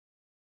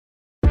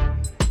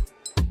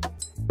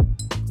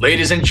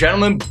Ladies and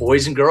gentlemen,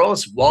 boys and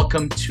girls,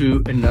 welcome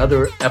to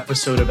another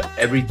episode of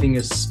Everything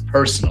is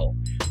Personal.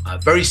 A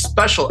very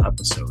special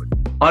episode.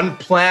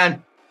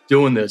 Unplanned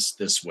doing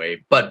this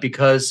way, but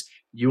because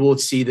you will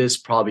see this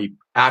probably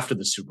after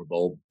the Super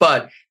Bowl,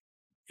 but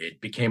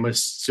it became a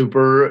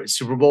Super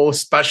Bowl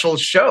special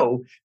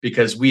show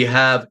because we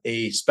have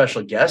a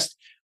special guest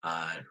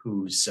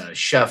who's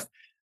Chef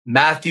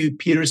Matthew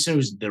Petersen,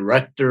 who's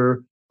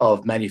Director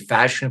of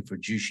Manufacturing for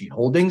Jushi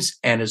Holdings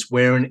and is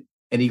wearing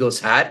an Eagles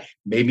hat,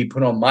 made me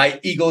put on my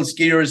Eagles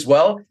gear as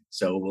well.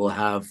 So we'll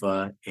have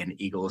an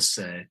Eagles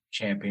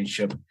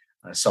championship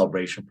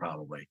celebration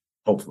probably,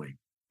 hopefully.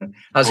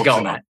 How's it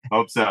going, Matt?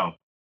 Hope so.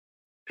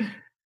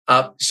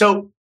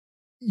 So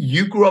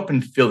you grew up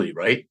in Philly,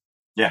 right?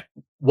 Yeah.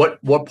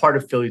 What part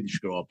of Philly did you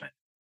grow up in?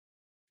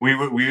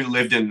 We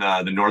lived in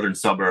the northern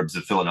suburbs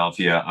of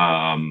Philadelphia,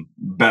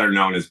 better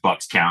known as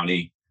Bucks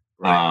County.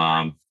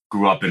 Right.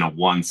 Grew up in a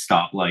one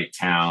stoplight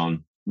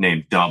town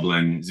named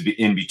Dublin. It's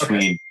in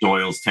between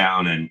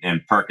Doylestown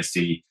and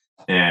Percy.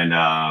 And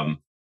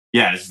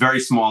it's a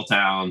very small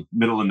town,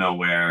 middle of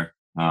nowhere.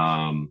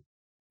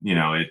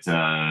 It's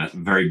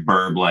very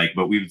burb-like,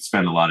 but we would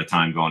spend a lot of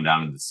time going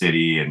down to the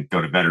city and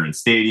go to Veterans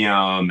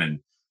Stadium and,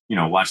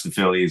 watch the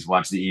Phillies,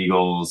 watch the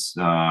Eagles.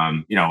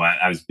 I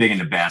was big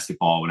into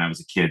basketball when I was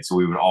a kid, so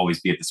we would always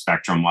be at the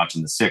Spectrum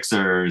watching the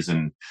Sixers.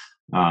 And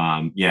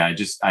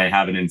I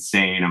have an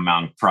insane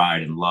amount of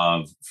pride and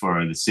love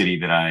for the city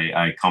that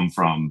I come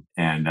from.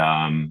 And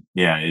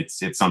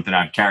it's something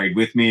I've carried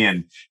with me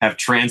and have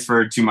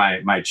transferred to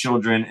my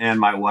children and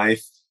my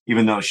wife,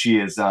 even though she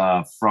is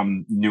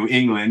from New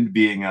England,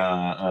 being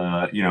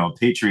a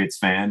Patriots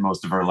fan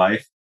most of her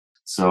life.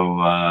 So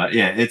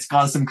it's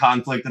caused some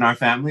conflict in our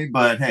family,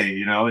 but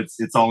hey,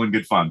 it's all in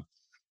good fun.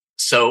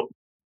 So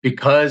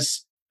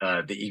because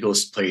the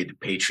Eagles played the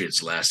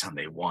Patriots last time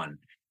they won,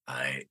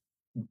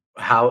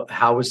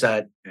 how was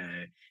that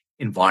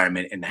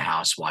environment in the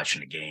house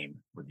watching a game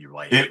with your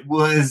wife? It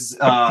was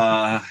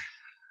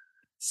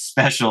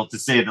special to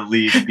say the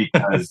least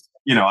because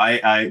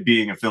I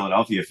being a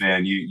Philadelphia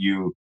fan,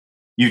 you've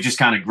just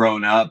kind of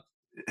grown up,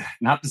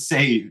 not to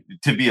say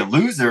to be a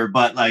loser,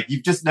 but like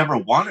you've just never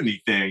won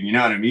anything, you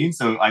know what I mean?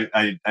 So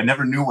I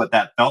never knew what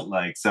that felt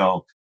like.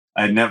 So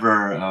I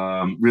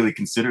never really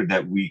considered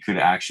that we could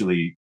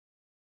actually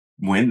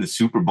win the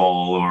Super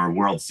Bowl or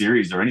World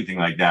Series or anything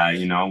like that.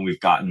 We've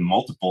gotten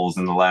multiples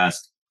in the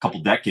last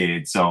couple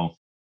decades. So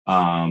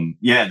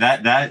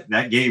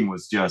that game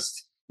was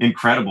just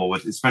incredible,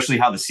 with especially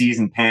how the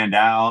season panned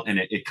out, and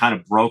it kind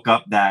of broke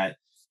up that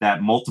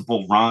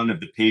multiple run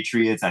of the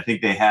Patriots. I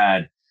think they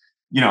had,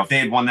 if they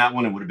had won that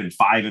one, it would have been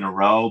 5 in a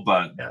row,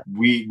 but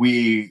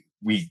we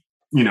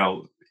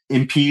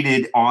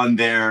impeded on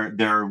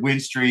their win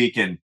streak.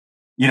 And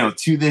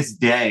to this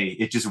day,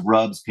 it just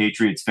rubs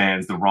Patriots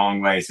fans the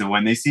wrong way. So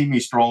when they see me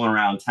strolling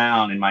around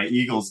town in my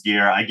Eagles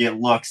gear, I get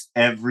looks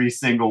every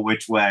single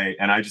which way.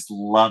 And I just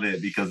love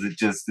it because it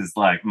just is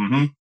like,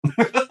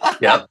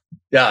 Yeah,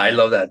 I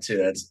love that too.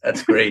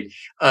 That's great.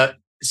 I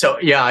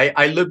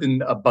lived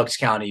in Bucks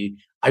County.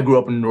 I grew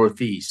up in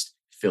Northeast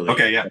Philly.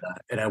 Okay, yeah.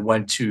 And I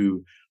went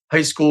to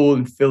high school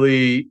in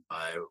Philly.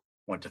 I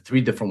went to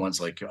 3 different ones,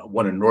 like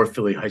one in North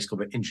Philly High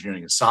School of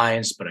Engineering and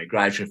Science, but I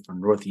graduated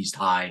from Northeast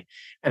High,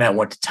 and I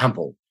went to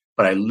Temple.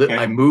 But I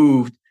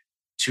moved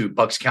to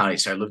Bucks County,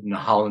 so I lived in the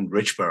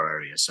Holland-Richboro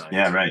area. So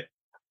I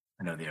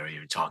know the area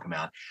you're talking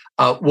about.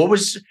 What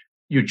was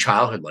your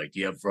childhood like?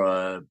 Do you have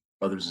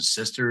brothers and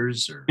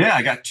sisters? Or? Yeah,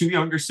 I got 2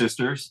 younger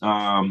sisters.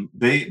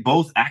 They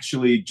both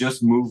actually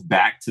just moved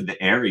back to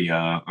the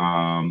area.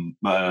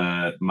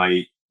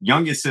 My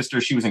youngest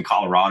sister, she was in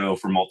Colorado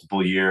for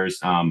multiple years.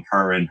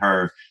 Her and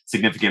her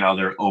significant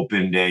other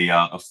opened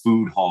a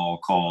food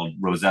hall called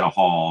Rosetta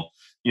Hall.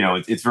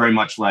 It's very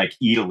much like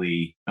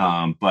Italy,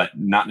 but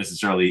not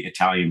necessarily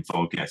Italian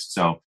focused.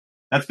 So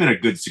that's been a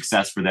good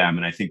success for them.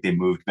 And I think they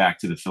moved back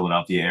to the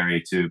Philadelphia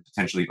area to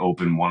potentially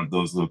open one of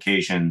those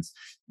locations.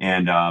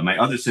 And my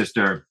other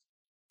sister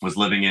was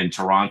living in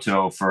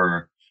Toronto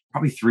for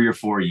probably 3 or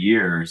 4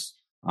 years.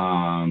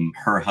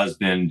 Her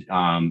husband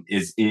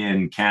is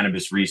in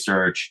cannabis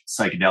research,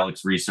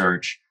 psychedelics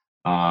research,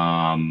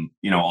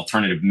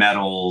 alternative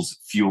metals,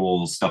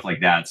 fuels, stuff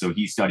like that. So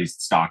he studies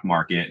the stock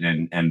market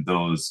and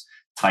those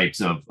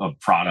types of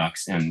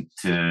products, and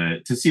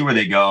to see where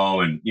they go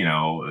and,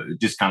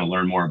 just kind of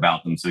learn more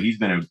about them. So he's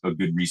been a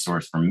good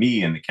resource for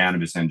me in the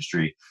cannabis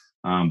industry.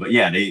 But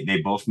yeah,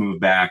 they both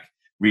moved back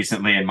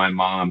recently, and my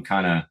mom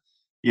kind of,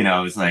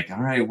 was like,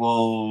 all right,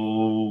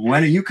 well,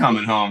 when are you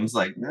coming home? It's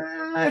like,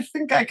 I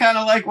think I kind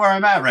of like where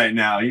I'm at right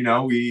now.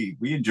 We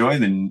enjoy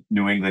the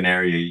New England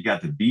area. You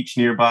got the beach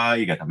nearby,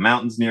 you got the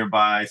mountains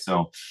nearby.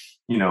 So,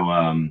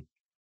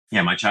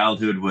 my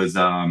childhood was,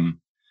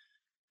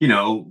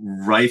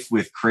 rife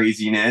with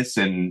craziness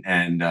and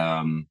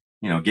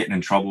getting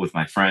in trouble with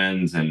my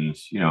friends and,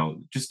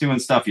 just doing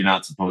stuff you're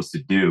not supposed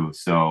to do.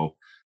 So,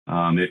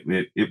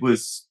 it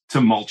was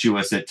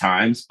tumultuous at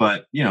times,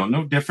 but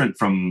no different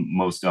from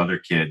most other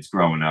kids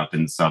growing up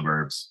in the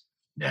suburbs.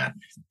 Yeah.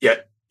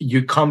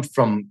 You come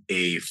from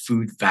a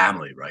food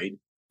family, right?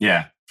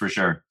 Yeah, for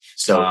sure.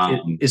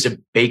 So is it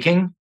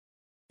baking?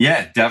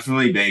 Yeah,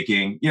 definitely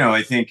baking.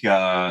 I think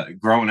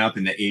growing up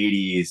in the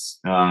 80s,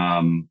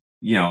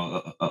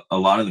 a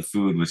lot of the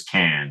food was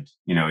canned.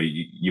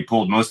 You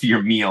pulled most of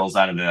your meals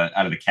out of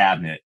the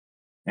cabinet.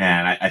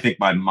 And I think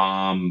my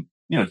mom,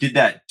 did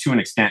that to an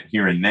extent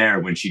here and there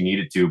when she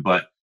needed to.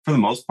 But for the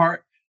most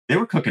part, they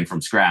were cooking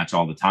from scratch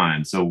all the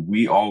time. So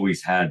we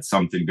always had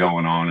something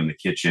going on in the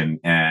kitchen.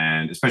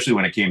 And especially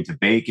when it came to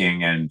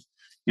baking, and,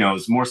 it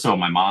was more so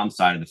my mom's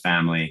side of the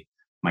family,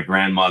 my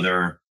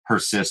grandmother, her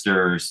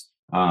sisters.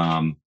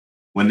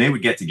 When they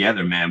would get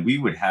together, man, we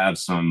would have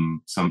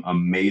some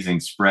amazing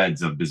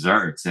spreads of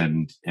desserts,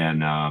 and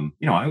I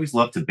always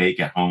loved to bake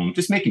at home,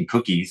 just making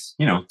cookies,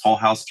 Tall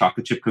House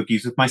chocolate chip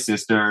cookies with my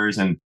sisters,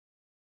 and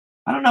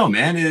I don't know,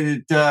 man,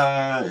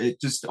 it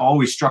just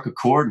always struck a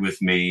chord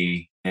with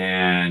me,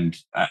 and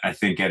I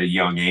think at a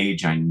young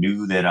age, I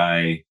knew that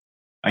I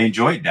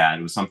enjoyed that.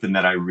 It was something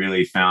that I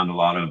really found a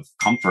lot of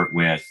comfort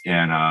with,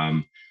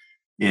 and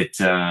it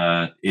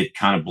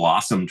kind of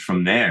blossomed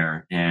from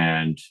there,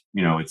 and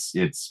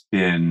it's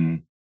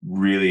been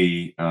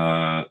really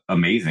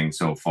amazing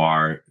so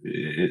far.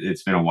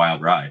 It's been a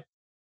wild ride.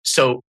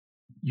 So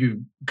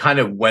you kind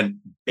of went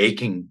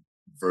baking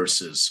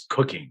versus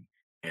cooking.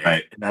 And,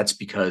 Right. and that's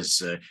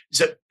because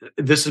so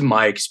this is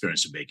my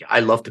experience with baking.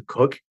 I love to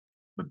cook,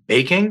 but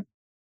baking,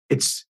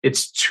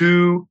 it's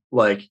too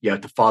like you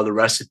have to follow the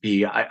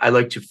recipe. I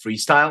like to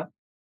freestyle,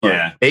 but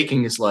Yeah.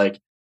 baking is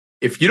like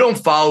if you don't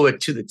follow it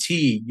to the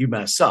T, you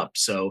mess up.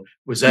 So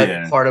was that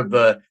Yeah. part of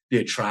the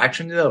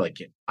attraction to that? Like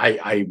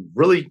I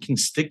really can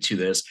stick to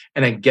this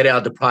and then get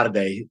out the product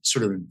I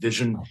sort of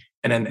envision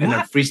and then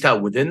Not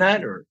freestyle within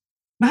that or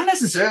not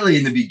necessarily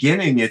in the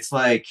beginning. It's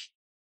like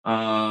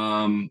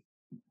um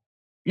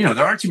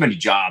there aren't too many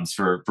jobs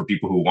for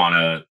people who want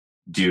to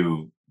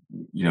do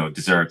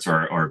desserts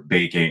or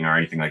baking or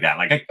anything like that.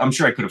 Like I'm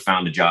sure I could have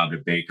found a job at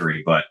a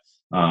bakery, but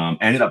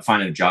ended up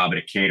finding a job at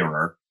a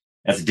caterer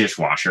as a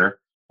dishwasher.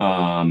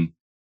 Um,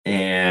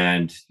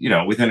 and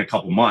within a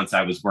couple months,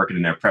 I was working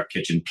in their prep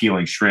kitchen,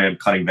 peeling shrimp,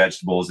 cutting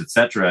vegetables,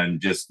 etc.,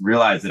 and just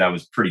realized that I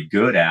was pretty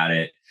good at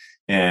it.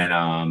 And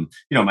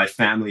my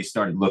family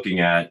started looking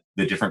at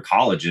the different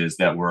colleges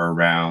that were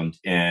around,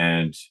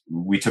 and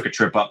we took a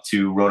trip up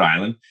to Rhode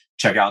Island,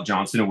 check out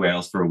Johnson and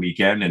Wales for a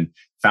weekend, and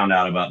found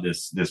out about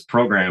this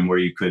program where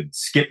you could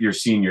skip your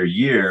senior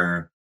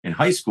year in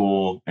high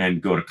school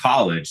and go to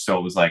college. So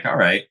it was like, all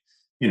right,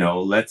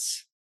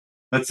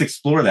 let's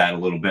explore that a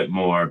little bit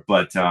more.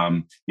 But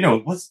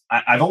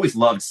I've always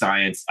loved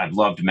science. I've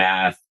loved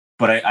math,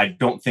 but I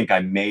don't think I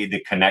made the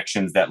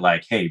connections that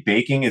like, hey,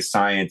 baking is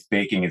science,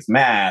 baking is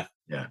math.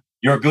 yeah.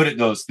 You're good at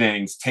those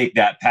things. Take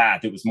that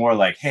path. It was more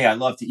like, hey, I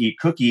love to eat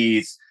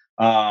cookies.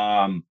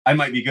 I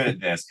might be good at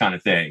this kind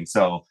of thing.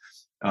 So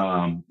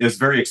it was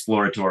very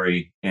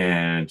exploratory,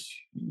 and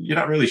you're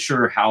not really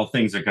sure how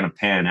things are going to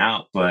pan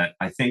out. But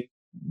I think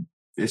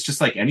it's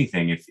just like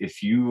anything.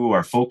 If you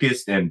are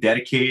focused and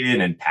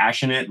dedicated and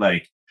passionate,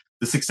 like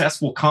the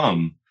success will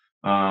come.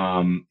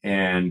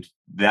 And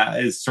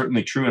that is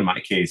certainly true in my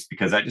case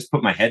because I just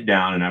put my head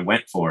down and I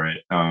went for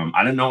it.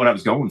 I didn't know what I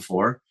was going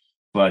for,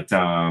 but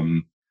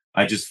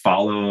I just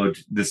followed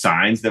the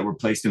signs that were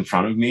placed in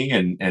front of me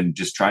and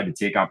just tried to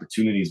take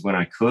opportunities when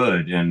I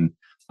could. And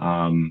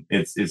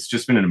it's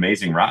just been an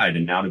amazing ride.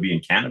 And now to be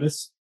in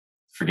cannabis,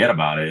 forget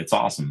about it. It's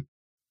awesome.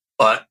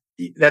 But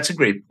that's a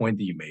great point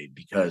that you made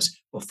because,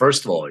 well,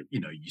 first of all,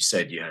 you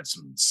said you had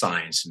some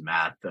science and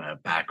math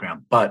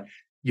background, but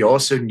you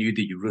also knew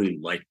that you really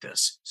liked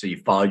this. So you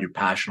followed your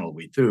passion all the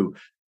way through.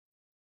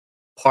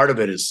 Part of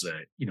it is,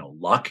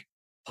 luck.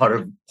 Part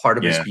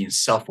of it is Yeah. being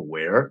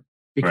self-aware Right.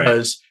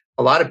 because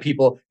a lot of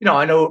people,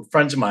 I know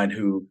friends of mine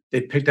who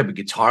they picked up a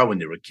guitar when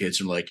they were kids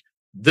and like,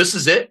 this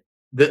is it.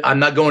 I'm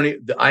not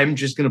going to, I'm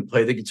just going to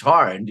play the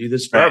guitar and do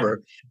this Right.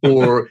 forever.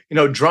 Or,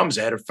 drums.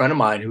 I had a friend of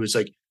mine who was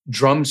like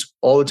drums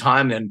all the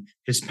time. And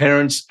his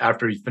parents,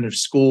 after he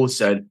finished school,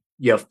 said,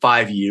 you have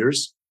 5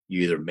 years.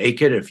 You either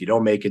make it. If you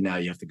don't make it now,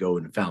 you have to go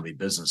into family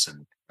business.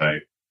 And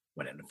Right.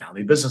 went into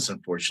family business,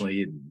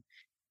 unfortunately.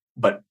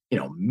 But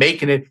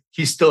making it,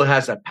 he still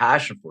has that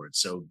passion for it.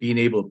 So being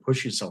able to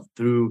push yourself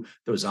through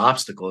those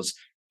obstacles,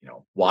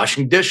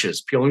 washing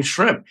dishes, peeling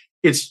shrimp,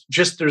 it's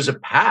just there's a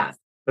path.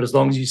 But as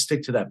long as you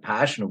stick to that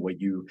passion of what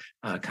you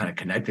kind of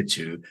connected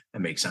to, that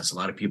makes sense. A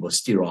lot of people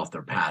steer off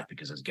their path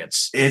because it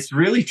gets. It's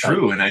really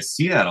true. And I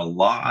see that a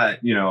lot.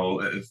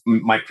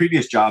 My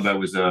previous job, I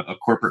was a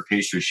corporate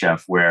pastry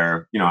chef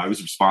where, I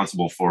was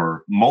responsible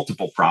for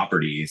multiple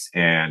properties.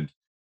 And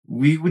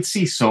we would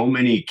see so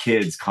many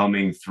kids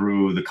coming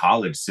through the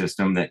college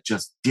system that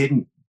just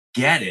didn't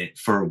get it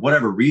for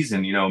whatever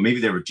reason. Maybe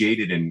they were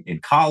jaded in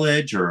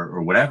college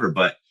or whatever.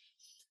 But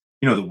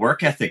the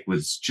work ethic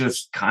was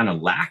just kind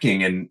of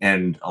lacking.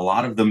 And a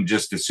lot of them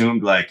just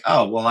assumed like,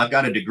 oh, well, I've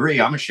got a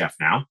degree. I'm a chef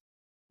now.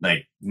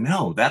 Like,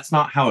 no, that's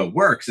not how it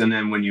works. And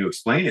then when you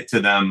explain it to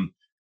them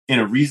in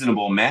a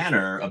reasonable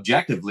manner,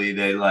 objectively,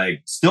 they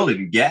like still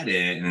didn't get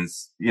it. And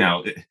it's,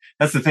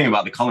 that's the thing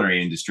about the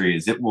culinary industry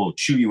is it will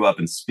chew you up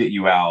and spit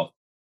you out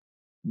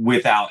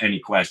without any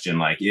question.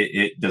 Like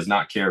it does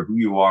not care who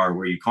you are,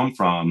 where you come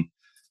from.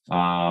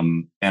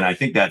 And I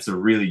think that's a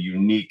really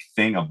unique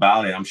thing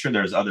about it. I'm sure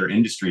there's other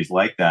industries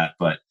like that,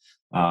 but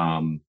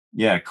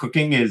yeah,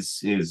 cooking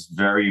is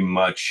very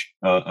much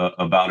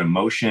about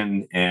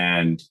emotion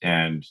and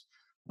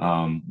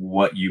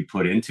what you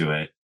put into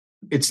it.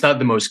 It's not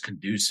the most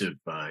conducive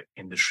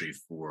industry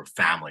for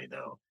family,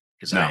 though,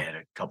 because I No. had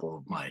a couple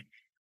of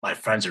my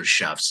friends are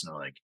chefs, and they're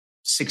like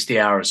 60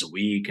 hours a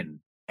week,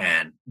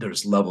 and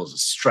there's levels of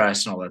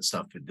stress and all that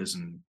stuff. It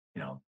doesn't,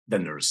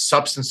 then there's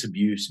substance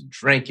abuse and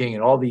drinking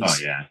and all Oh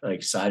these yeah,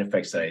 like side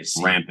effects that I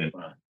see. rampant.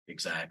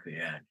 Exactly,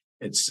 yeah.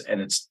 It's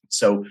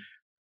so.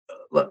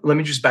 Let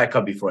me just back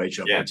up before I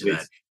jump Yeah, into please.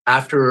 that.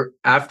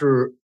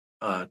 After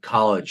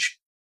college,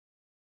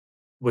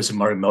 was it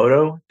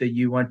Morimoto that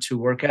you went to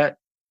work at?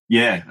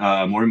 Yeah,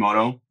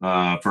 Morimoto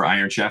for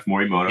Iron Chef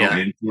Morimoto Yeah,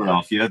 in yeah.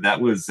 Philadelphia.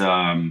 That was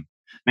man,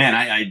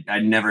 I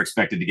never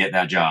expected to get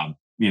that job.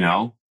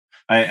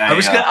 I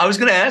was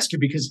gonna ask you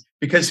because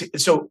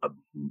so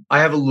I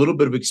have a little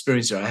bit of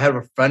experience there. I have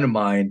a friend of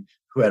mine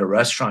who had a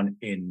restaurant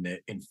in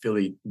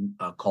Philly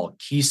called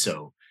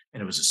Kiso,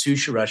 and it was a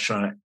sushi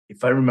restaurant.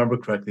 If I remember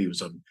correctly, it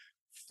was on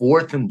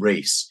Fourth and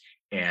Race,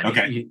 and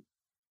Okay.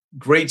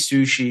 great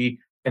sushi.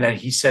 And then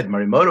he said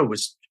Morimoto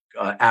was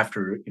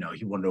after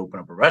he wanted to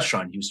open up a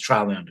restaurant. He was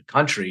traveling around the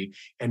country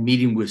and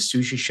meeting with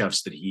sushi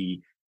chefs that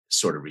he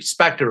sort of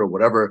respected or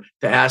whatever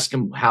to ask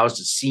him how's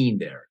the scene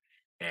there.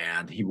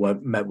 And he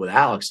met with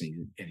Alex,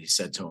 and he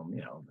said to him,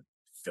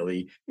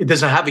 Philly, it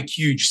doesn't have a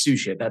huge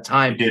sushi at that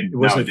time. It didn't. It No,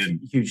 it wasn't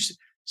didn't. huge.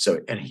 So,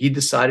 and he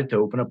decided to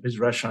open up his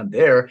restaurant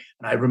there.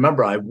 And I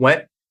remember I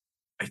went,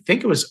 I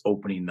think it was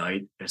opening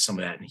night or some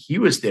of that, and he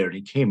was there, and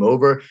he came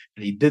over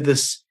and he did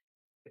this.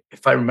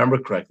 If I remember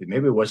correctly,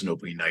 maybe it wasn't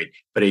opening night,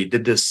 but he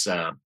did this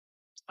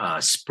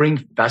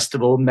spring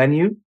festival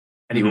menu,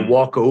 and he would Mhm.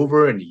 walk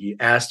over and he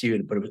asked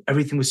you, but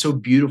everything was so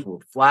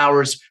beautiful,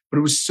 flowers, but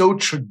it was so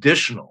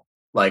traditional.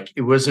 Like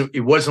it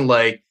wasn't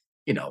like,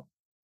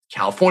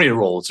 California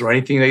rolls or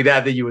anything like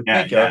that you would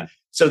Yeah, think of. yeah.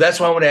 So that's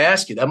why I want to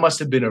ask you. That must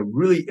have been a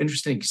really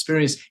interesting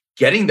experience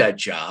getting that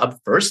job,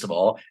 first of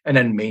all, and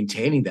then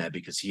maintaining that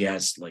because he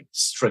has like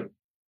strict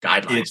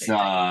guidelines, It's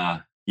I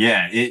think.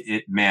 yeah,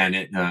 it man,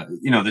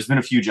 there's been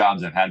a few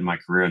jobs I've had in my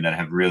career that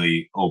have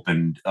really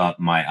opened up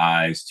my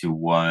eyes to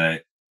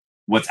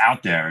what's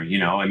out there.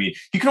 I mean,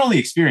 you can only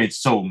experience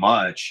so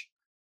much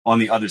on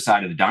the other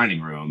side of the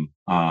dining room.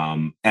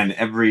 And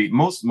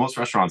most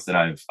restaurants that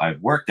I've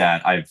worked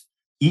at, I've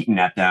eaten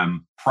at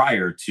them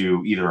prior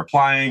to either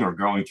applying or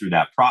going through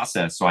that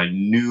process. So I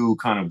knew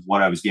kind of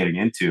what I was getting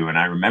into. And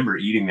I remember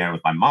eating there with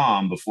my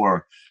mom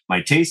before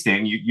my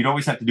tasting. You'd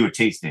always have to do a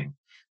tasting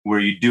where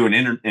you do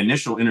an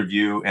initial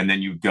interview, and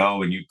then you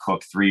go and you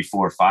cook 3,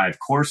 4, 5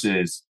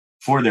 courses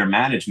for their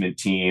management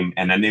team,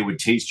 and then they would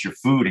taste your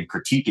food and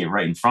critique it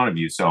right in front of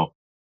you. So,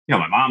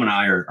 my mom and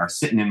I are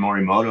sitting in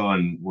Morimoto,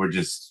 and we're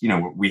just,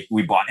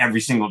 we bought every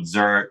single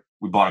dessert.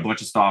 We bought a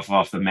bunch of stuff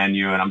off the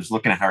menu, and I'm just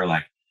looking at her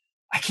like,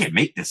 I can't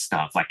make this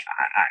stuff. Like,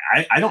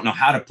 I don't know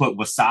how to put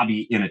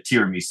wasabi in a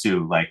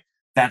tiramisu. Like,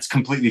 that's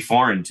completely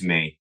foreign to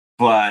me.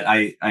 But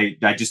I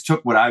just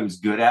took what I was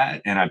good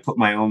at and I put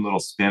my own little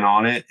spin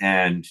on it.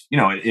 And,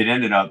 it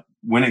ended up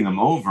winning them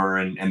over,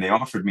 and they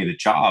offered me the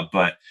job.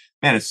 But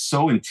man, it's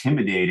so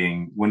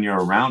intimidating when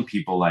you're around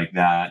people like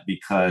that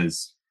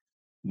because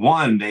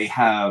one, they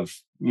have,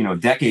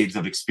 decades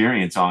of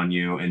experience on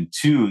you. And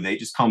two, they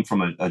just come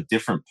from a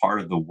different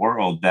part of the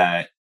world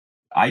that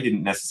I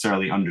didn't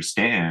necessarily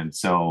understand.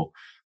 So,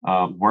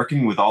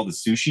 working with all the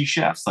sushi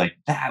chefs, like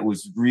that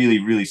was really,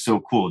 really so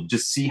cool.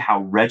 Just see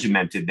how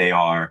regimented they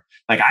are.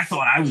 Like I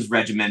thought I was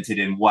regimented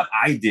in what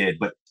I did,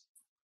 but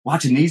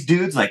watching these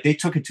dudes, like they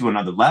took it to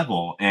another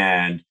level.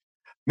 And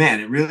man,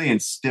 it really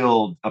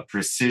instilled a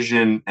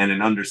precision and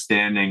an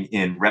understanding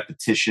in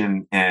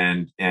repetition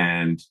and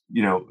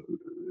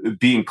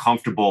being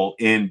comfortable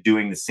in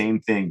doing the same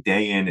thing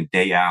day in and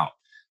day out.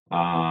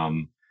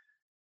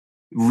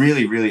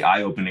 Really, really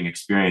eye-opening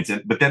experience.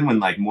 But then when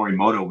like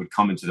Morimoto would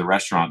come into the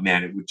restaurant,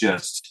 man, it would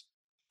just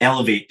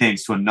elevate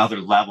things to another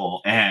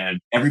level and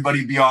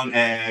everybody be on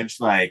edge.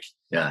 Like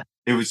Yeah.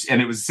 it was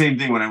the same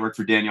thing when I worked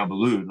for Daniel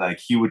Boulud. Like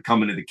he would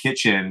come into the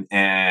kitchen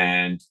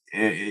and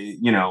it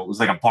was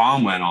like a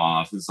bomb went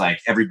off. It was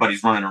like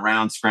everybody's running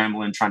around,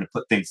 scrambling, trying to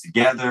put things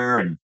together.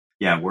 And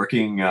yeah,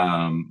 working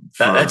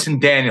That's in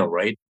Daniel,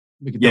 right?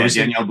 There yeah, was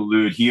Daniel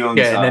Boulud. He owns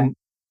yeah, and then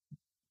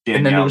there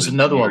Danielle was in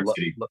another New one, York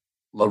City.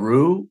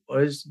 LaRue.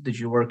 Did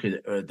you work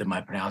at? Am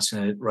I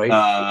pronouncing it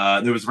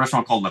right? There was a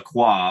restaurant called La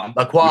Croix, La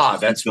which Croix. is in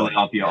That's right.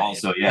 Philadelphia Yeah,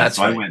 also. Yeah. that's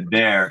So I right. went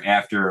there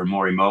after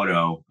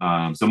Morimoto.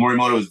 So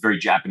Morimoto was very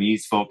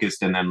Japanese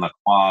focused, and then La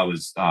Croix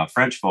was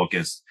French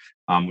focused,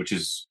 which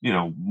is,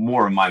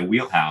 more of my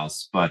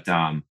wheelhouse. But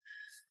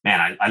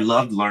man, I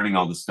loved learning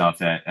all the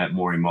stuff at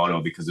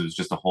Morimoto because it was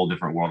just a whole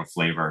different world of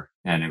flavor.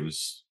 And it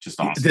was just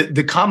awesome.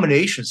 The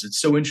combinations. It's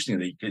so interesting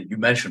that you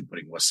mentioned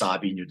putting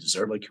wasabi in your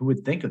dessert. Like who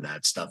would think of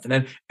that stuff?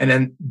 And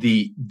then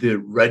the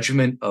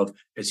regiment of,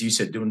 as you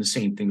said, doing the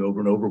same thing over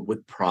and over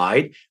with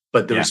pride.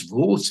 but there's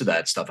rules to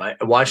that stuff. I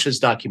watched this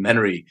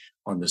documentary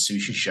on the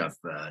sushi chef,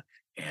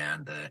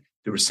 and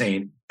they were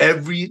saying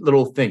every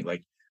little thing,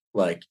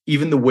 like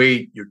even the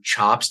way your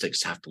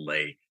chopsticks have to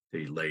lay.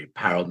 They lay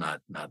parallel,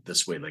 not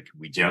this way, like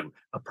we do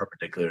a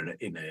perpendicular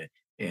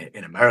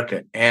in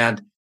America.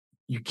 And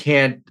you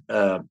can't,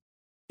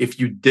 if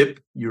you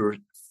dip your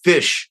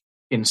fish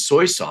in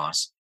soy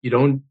sauce, you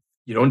don't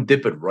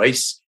dip it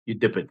rice, you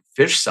dip it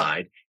fish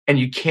side, and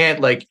you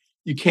can't make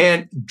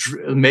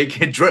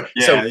it drip.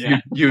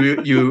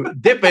 You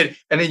dip it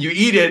and then you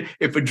eat it.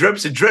 If it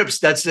drips, it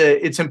drips.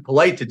 It's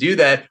impolite to do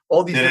that.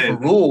 All these different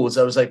rules.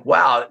 I was like,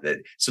 wow.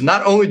 So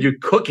not only you're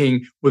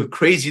cooking with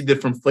crazy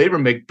different flavor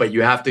mix, but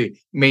you have to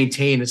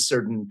maintain a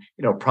certain,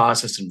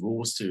 process and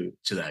rules to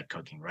that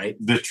cooking, right?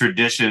 The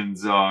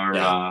traditions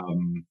are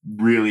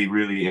really,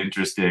 really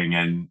interesting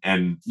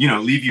and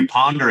leave you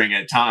pondering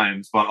at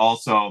times, but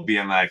also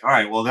being like, all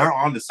right, well, they're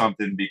onto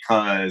something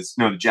because,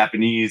 the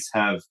Japanese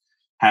have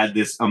had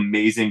this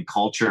amazing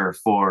culture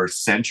for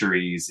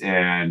centuries.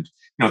 And,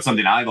 it's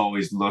something I've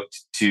always looked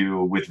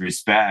to with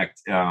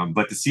respect.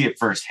 But to see it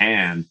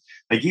firsthand,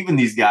 like even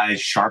these guys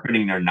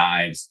sharpening their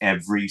knives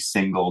every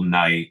single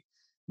night,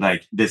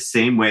 like the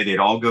same way, they'd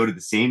all go to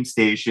the same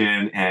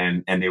station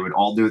and they would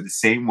all do it the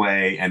same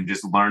way. And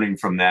just learning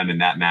from them in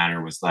that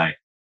manner was like,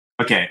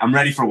 okay, I'm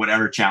ready for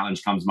whatever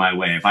challenge comes my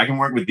way. If I can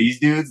work with these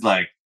dudes,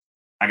 like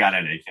I got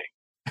anything.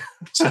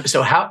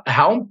 So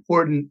how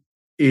important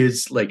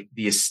is like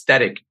the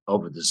aesthetic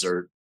of a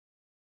dessert,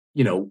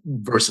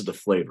 versus the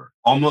flavor?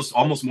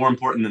 Almost more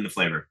important than the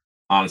flavor,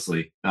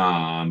 honestly,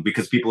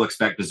 because people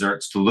expect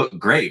desserts to look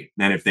great.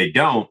 And if they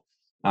don't,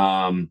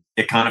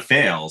 it kind of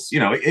fails.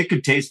 It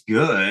could taste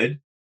good.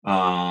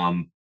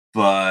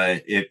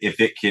 But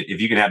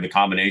if you can have the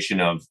combination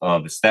of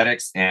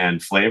aesthetics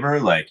and flavor,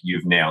 like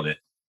you've nailed it.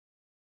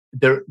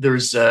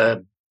 There's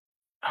I'm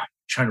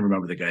trying to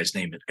remember the guy's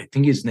name. I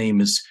think his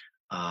name is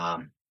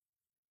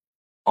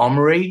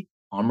Omri,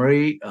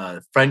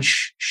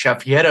 French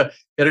chef. He had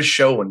a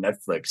show on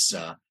Netflix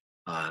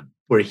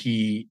where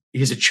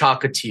he's a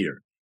chocolatier.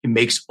 He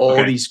makes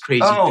all these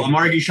crazy things.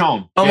 Amari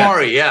Guichon.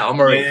 Amari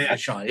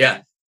Guichon.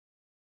 Yeah.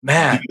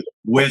 Man.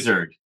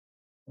 Wizard.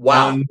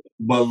 Wow.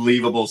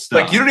 Unbelievable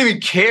stuff. Like you don't even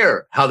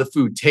care how the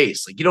food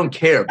tastes. Like you don't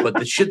care, but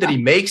the shit that he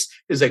makes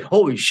is like,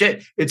 holy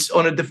shit, it's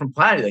on a different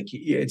planet. Like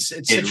it's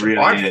such an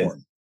art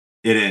form.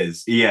 It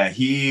is. Yeah.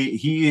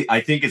 He,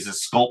 I think, is a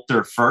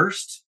sculptor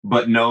first,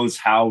 but knows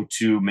how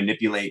to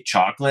manipulate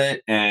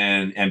chocolate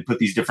and put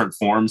these different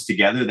forms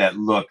together that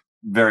look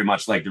very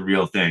much like the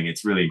real thing.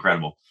 It's really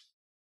incredible.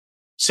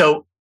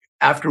 So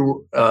after,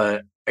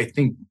 I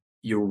think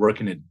you were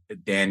working at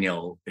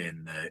Daniel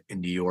in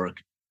New York.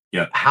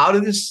 Yeah. How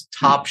did this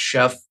Top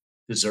Chef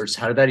desserts,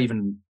 how did that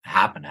even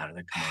happen? How did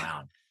that come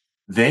around?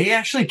 They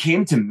actually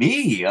came to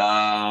me.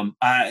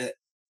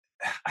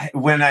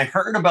 When I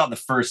heard about the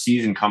first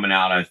season coming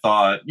out, I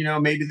thought,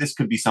 maybe this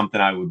could be something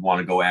I would want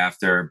to go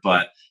after,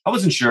 but I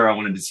wasn't sure. I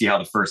wanted to see how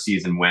the first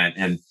season went.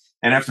 And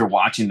after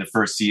watching the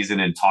first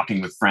season and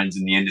talking with friends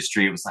in the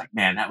industry, it was like,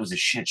 man, that was a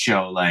shit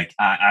show. Like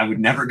I would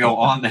never go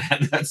on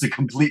that. That's a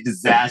complete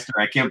disaster.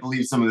 I can't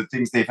believe some of the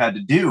things they've had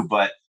to do,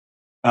 but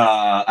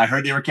I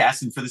heard they were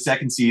casting for the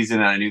second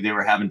season and I knew they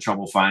were having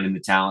trouble finding the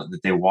talent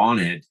that they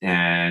wanted.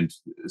 And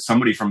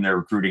somebody from their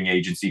recruiting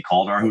agency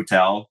called our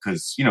hotel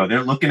because,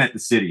 they're looking at the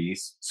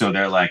cities. So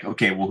they're like,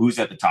 okay, well, who's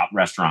at the top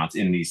restaurants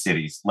in these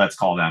cities? Let's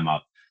call them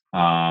up.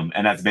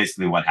 And that's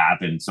basically what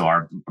happened. So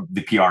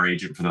the PR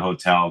agent for the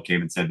hotel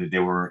came and said that they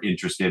were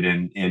interested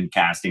in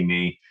casting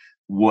me.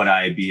 Would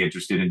I be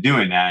interested in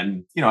doing that?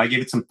 And, I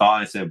gave it some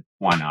thought. I said,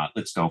 why not?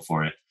 Let's go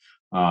for it.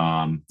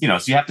 So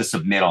you have to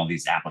submit all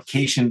these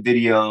application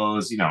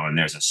videos, and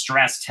there's a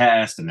stress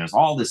test and there's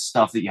all this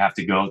stuff that you have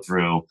to go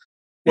through.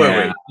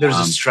 Wait, there's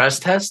a stress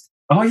test?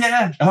 Oh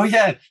yeah.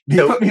 They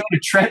put me on a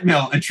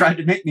treadmill and tried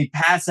to make me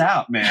pass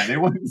out, man. They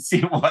wanted to see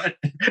what.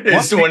 They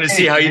just wanted to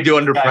see how you do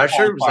under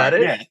pressure. Was that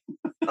it? Yeah.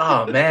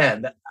 Oh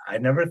man, I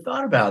never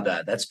thought about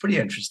that. That's pretty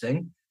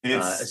interesting.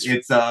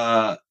 It's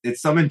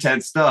some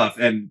intense stuff.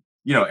 And,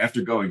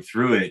 after going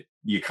through it,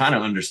 you kind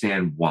of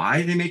understand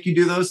why they make you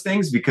do those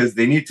things because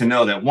they need to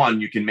know that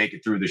one, you can make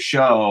it through the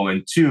show,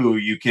 and two,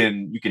 you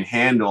can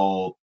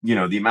handle,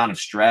 the amount of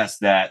stress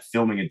that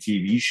filming a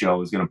TV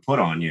show is going to put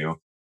on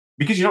you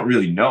because you don't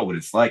really know what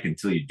it's like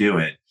until you do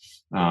it.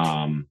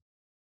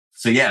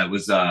 So yeah, it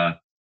was,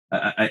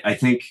 I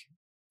think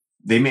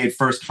they made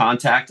first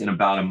contact and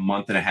about a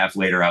month and a half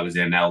later, I was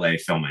in LA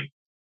filming.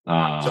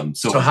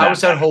 So how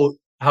was that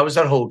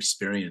whole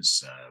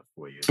experience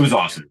for you? It was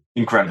awesome.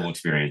 Incredible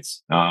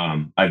experience.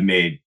 I've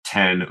made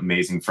 10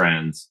 amazing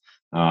friends.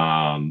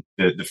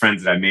 The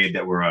friends that I made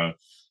that were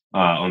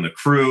on the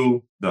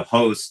crew, the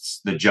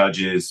hosts, the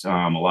judges, a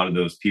lot of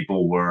those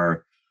people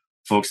were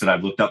folks that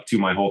I've looked up to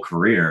my whole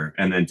career.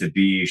 And then to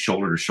be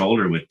shoulder to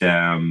shoulder with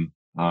them,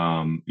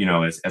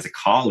 as a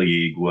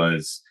colleague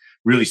was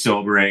really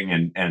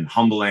sobering and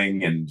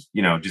humbling and,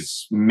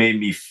 just made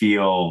me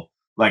feel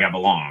like I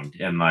belonged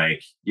and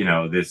like,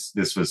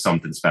 this was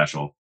something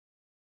special.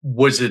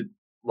 Was it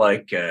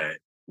like,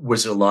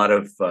 was it a lot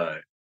of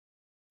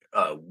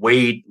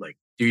wait? Like,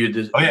 do you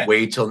just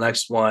wait till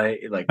next one?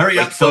 Like, hurry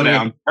up, slow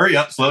down. Hurry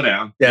up, slow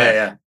down.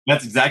 Yeah.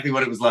 That's exactly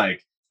what it was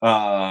like.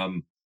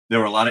 There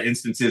were a lot of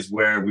instances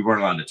where we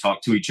weren't allowed to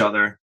talk to each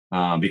other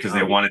because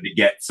they wanted to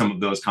get some of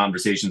those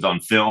conversations on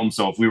film.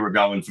 So if we were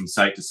going from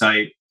site to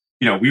site,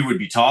 we would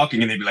be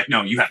talking and they'd be like,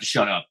 no, you have to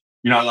shut up.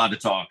 You're not allowed to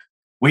talk.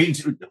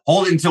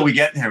 Hold it until we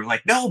get there. We're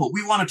like, no, but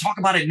we want to talk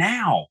about it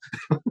now.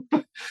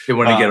 They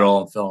want to get it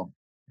all on film.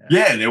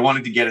 Yeah, they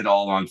wanted to get it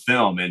all on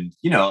film. And,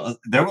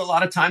 there were a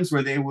lot of times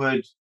where they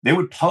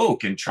would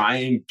poke and try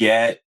and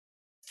get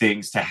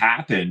things to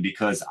happen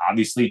because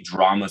obviously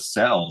drama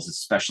sells,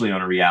 especially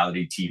on a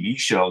reality TV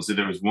show. So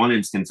there was one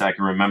instance I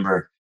can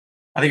remember,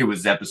 I think it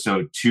was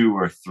episode 2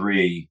 or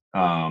 3,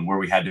 where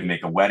we had to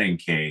make a wedding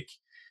cake.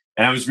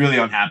 And I was really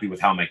unhappy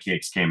with how my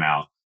cakes came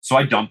out. So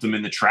I dumped them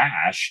in the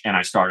trash and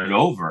I started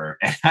over.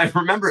 And I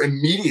remember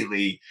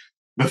immediately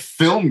the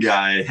film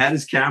guy had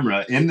his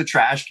camera in the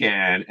trash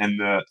can and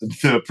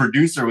the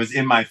producer was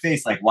in my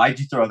face like, why'd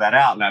you throw that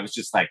out? And I was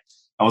just like,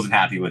 I wasn't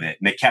happy with it.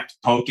 And they kept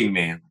poking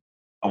me.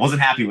 I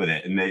wasn't happy with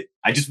it. And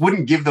I just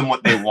wouldn't give them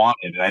what they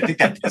wanted. And I think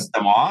that pissed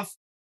them off.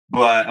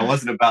 But I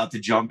wasn't about to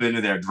jump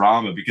into their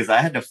drama because I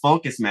had to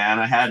focus, man.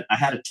 I had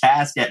a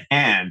task at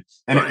hand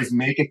and it was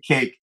make a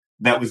cake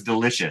that was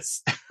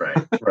delicious.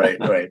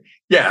 Right.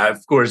 Yeah,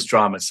 of course,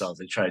 drama sells.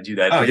 They try to do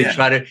that.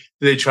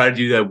 They try to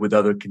do that with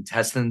other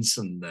contestants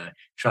and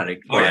try to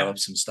rile up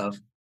some stuff.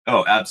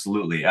 Oh,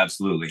 absolutely. I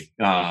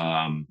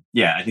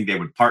think they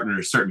would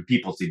partner certain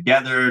people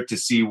together to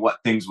see what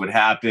things would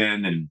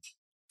happen. And,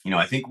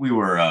 I think we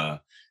were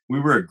a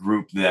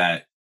group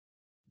that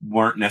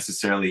weren't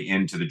necessarily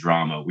into the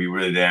drama. We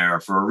were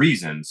there for a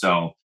reason.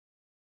 So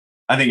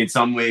I think in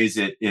some ways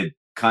it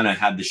kind of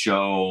had the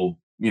show,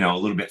 a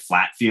little bit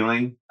flat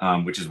feeling,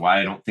 which is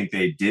why I don't think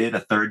they did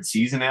a 3rd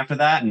season after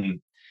that.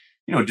 And,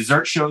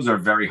 dessert shows are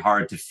very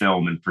hard to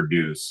film and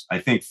produce. I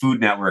think Food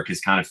Network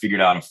has kind of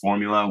figured out a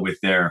formula with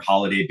their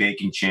holiday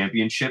baking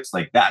championships.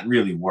 Like that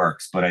really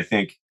works. But I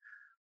think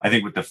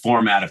with the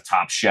format of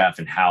Top Chef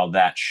and how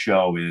that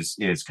show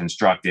is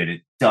constructed,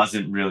 it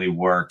doesn't really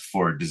work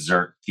for a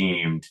dessert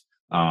themed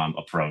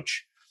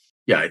approach.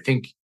 Yeah, I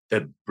think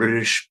the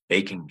British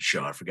baking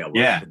show, I forgot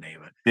what the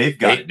name of it. They've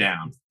got it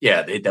down.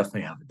 Yeah, they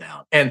definitely have it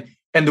down.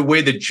 And the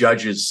way the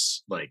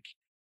judges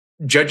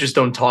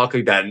don't talk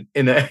like that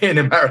in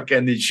America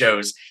in these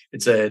shows.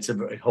 It's a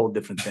whole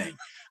different thing.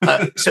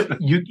 So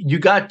you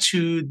got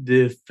to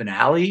the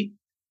finale?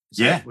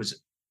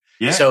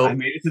 So I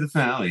made it to the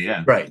finale.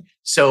 Yeah. Right.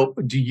 So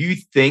do you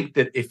think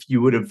that if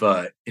you would have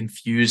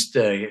infused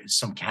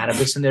some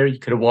cannabis in there, you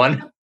could have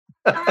won?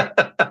 Man,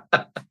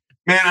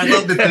 I'd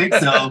love to think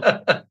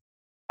so.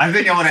 I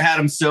think I would have had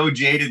him so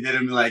jaded that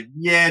I'm like,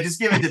 yeah, just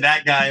give it to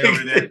that guy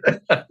over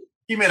there.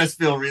 He made us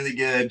feel really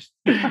good.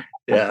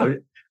 Yeah.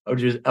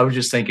 I was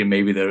just thinking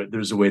maybe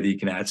there's a way that you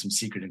can add some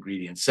secret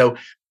ingredients. So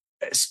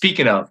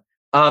speaking of,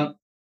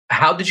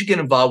 how did you get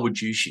involved with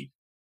Jushi?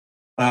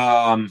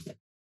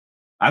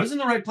 I was in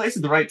the right place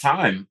at the right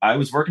time. I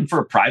was working for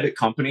a private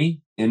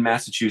company in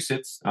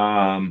Massachusetts.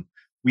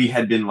 We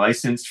had been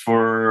licensed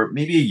for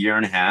maybe a year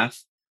and a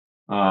half.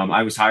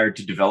 I was hired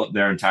to develop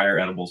their entire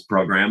edibles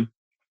program.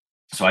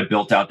 So I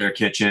built out their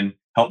kitchen,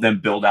 helped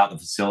them build out the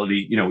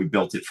facility. We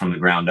built it from the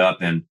ground up.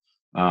 And,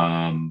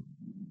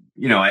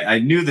 I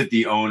knew that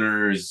the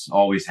owners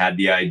always had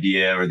the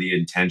idea or the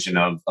intention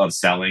of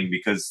selling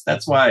because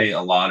that's why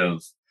a lot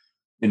of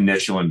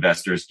initial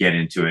investors get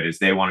into it is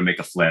they want to make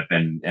a flip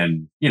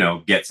and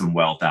get some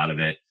wealth out of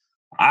it.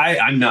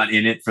 I'm not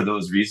in it for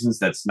those reasons.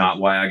 That's not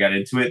why I got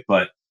into it,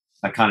 but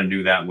I kind of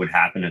knew that would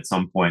happen at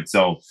some point.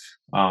 So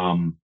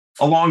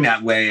along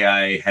that way,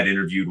 I had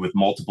interviewed with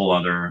multiple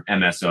other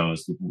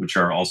MSOs, which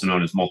are also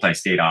known as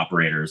multi-state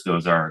operators.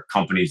 Those are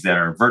companies that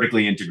are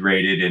vertically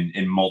integrated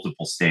in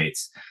multiple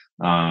states.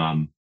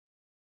 And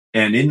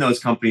in those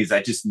companies,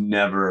 I just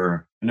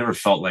never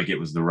felt like it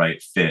was the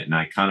right fit. And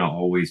I kind of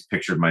always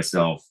pictured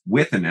myself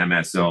with an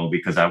MSO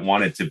because I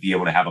wanted to be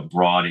able to have a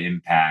broad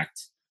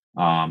impact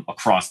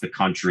across the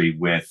country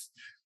with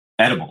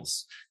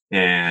edibles.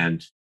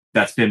 And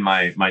that's been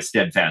my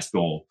steadfast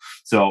goal.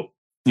 So,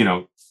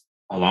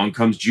 along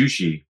comes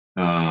Jushi.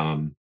 I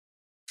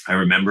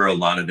remember a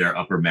lot of their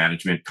upper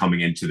management coming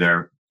into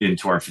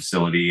our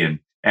facility and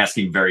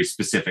asking very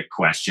specific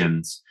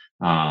questions.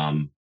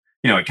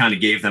 It kind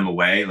of gave them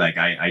away. Like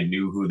I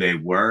knew who they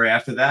were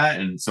after that.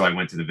 And so I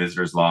went to the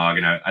visitors log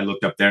and I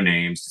looked up their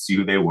names to see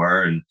who they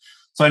were. And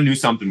so I knew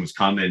something was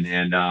coming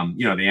and,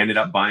 they ended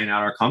up buying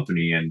out our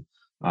company and,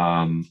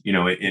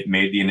 it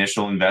made the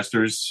initial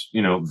investors,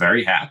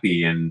 very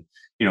happy. And,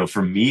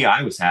 for me,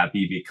 I was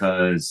happy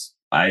because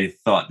I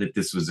thought that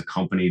this was a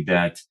company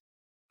that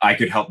I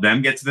could help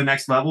them get to the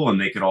next level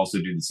and they could also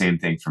do the same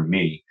thing for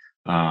me.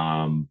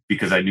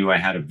 Because I knew I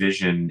had a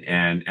vision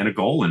and a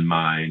goal in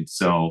mind.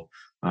 So,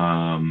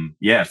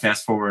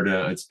 fast forward,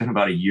 it's been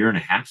about a year and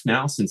a half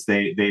now since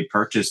they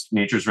purchased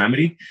Nature's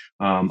Remedy.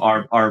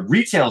 Our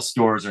retail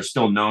stores are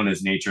still known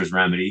as Nature's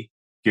Remedy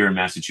here in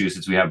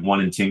Massachusetts. We have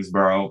one in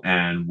Tingsboro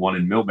and one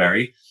in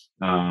Millbury.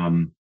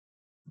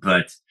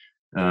 But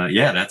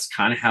yeah, that's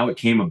kind of how it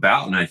came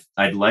about. And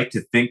I'd like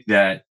to think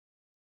that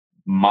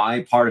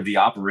my part of the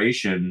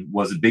operation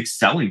was a big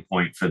selling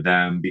point for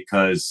them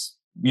because,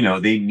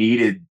 they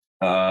needed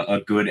a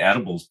good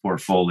edibles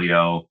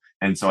portfolio.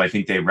 And so I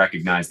think they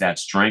recognized that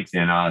strength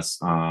in us.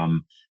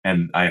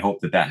 And I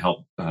hope that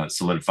helped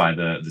solidify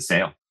the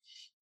sale.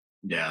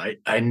 Yeah,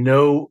 I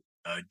know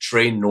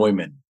Dre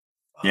Neumann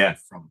Yeah.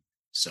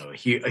 so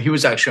he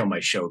was actually on my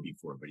show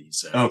before, but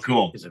oh,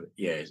 cool.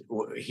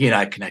 He and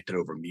I connected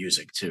over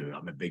music too.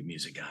 I'm a big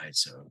music guy,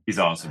 so he's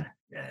awesome.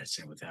 Yeah,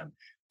 same with him.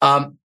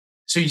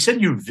 So you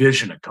said your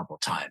vision a couple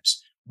of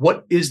times.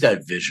 What is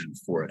that vision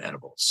for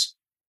edibles?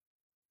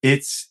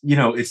 It's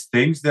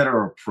things that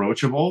are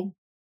approachable.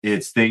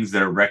 It's things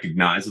that are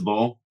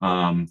recognizable,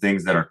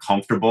 things that are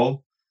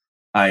comfortable.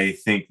 I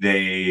think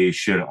they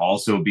should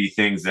also be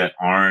things that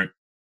aren't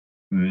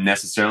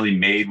necessarily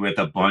made with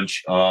a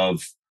bunch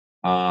of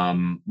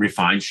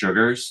refined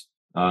sugars.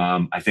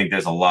 I think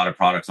there's a lot of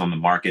products on the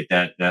market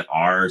that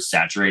are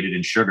saturated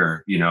in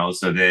sugar,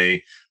 so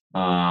they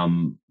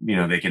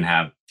they can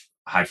have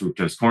high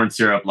fructose corn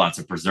syrup, lots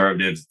of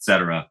preservatives,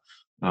 etc.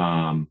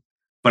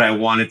 But I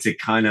wanted to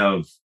kind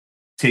of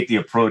take the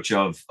approach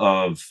of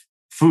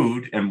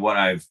food and what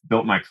I've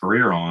built my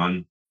career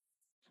on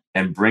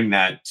and bring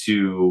that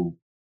to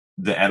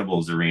the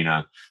edibles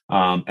arena.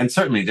 And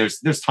certainly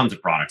there's tons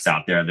of products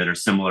out there that are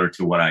similar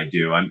to what I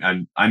do.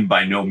 I'm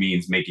by no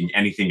means making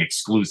anything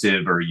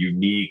exclusive or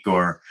unique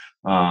or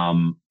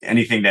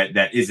anything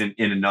that isn't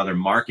in another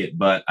market.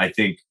 But I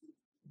think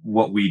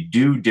what we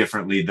do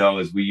differently though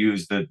is we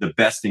use the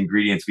best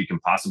ingredients we can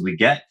possibly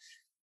get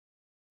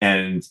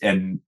and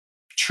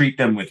treat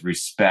them with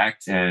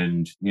respect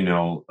and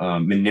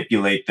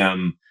manipulate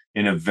them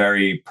in a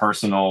very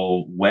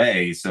personal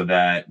way so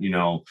that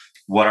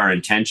what our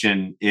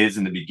intention is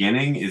in the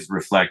beginning is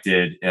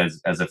reflected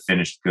as a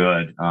finished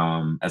good,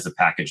 as a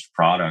packaged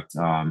product,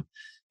 and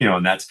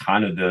that's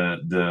kind of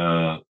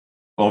the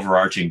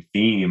overarching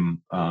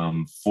theme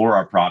for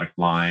our product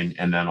line.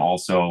 And then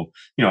also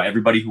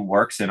everybody who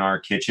works in our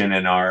kitchen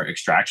and our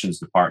extractions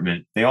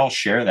department, they all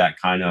share that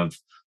kind of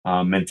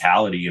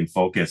mentality and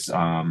focus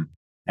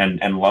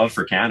and love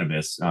for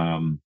cannabis.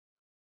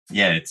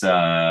 It's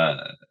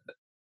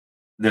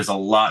there's a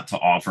lot to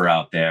offer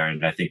out there,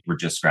 and I think we're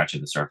just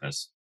scratching the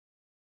surface.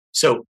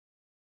 So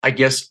I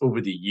guess over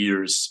the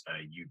years,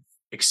 you've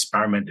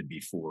experimented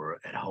before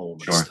at home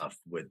and stuff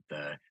with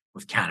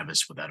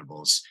cannabis, with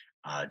edibles.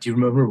 Do you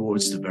remember what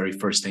was the very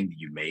first thing that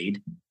you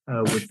made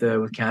with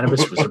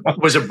cannabis?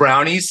 Was it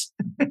brownies?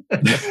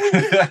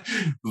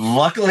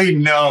 Luckily,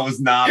 no, it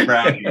was not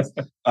brownies.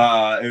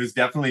 It was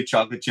definitely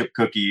chocolate chip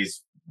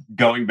cookies,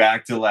 going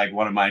back to like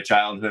one of my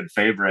childhood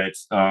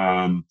favorites.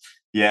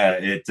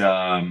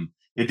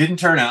 It didn't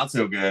turn out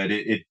so good.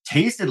 It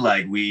tasted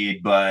like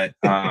weed, but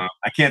I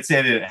can't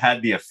say that it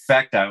had the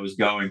effect I was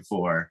going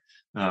for.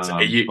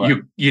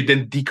 You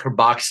didn't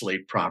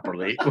decarboxylate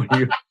properly when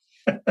you.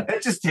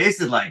 It just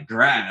tasted like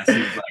grass. It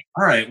was like,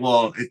 all right,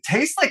 well, it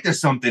tastes like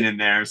there's something in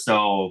there,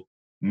 so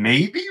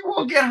maybe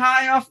we'll get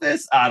high off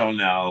this. I don't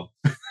know.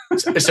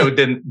 So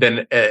then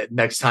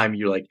next time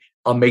you're like,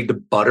 I'll make the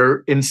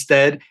butter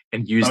instead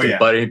and use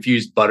butter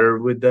infused butter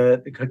with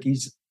the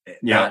cookies.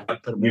 Yeah,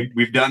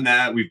 we've done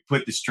that. We've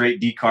put the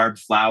straight decarb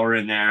flour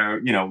in there.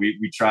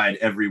 We tried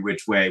every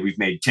which way. We've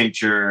made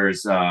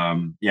tinctures.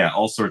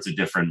 All sorts of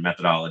different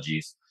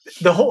methodologies.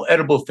 The whole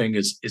edible thing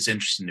is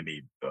interesting to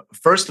me.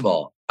 First of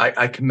all,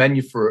 I commend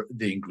you for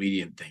the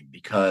ingredient thing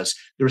because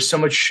there's so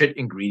much shit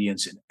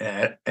ingredients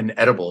in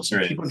edibles.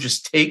 And people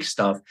just take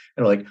stuff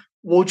and are like,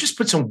 well, just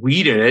put some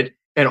weed in it.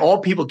 And all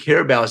people care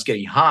about is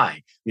getting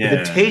high. Yeah.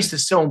 But the taste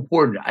is so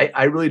important.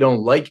 I really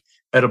don't like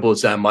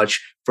edibles that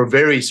much for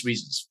various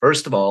reasons.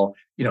 First of all,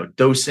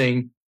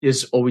 dosing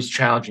is always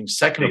challenging.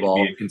 Second of all,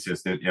 being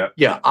consistent. Yeah.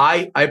 Yeah.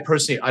 I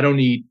personally, I don't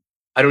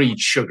eat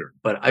sugar,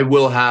 but I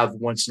will have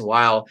once in a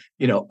while,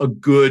 a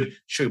good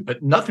sugar,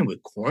 but nothing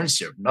with corn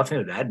syrup, nothing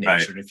of that nature.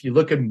 Right. And if you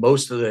look at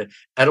most of the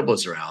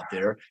edibles that are out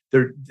there,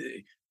 they're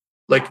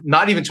like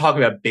not even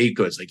talking about baked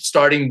goods, like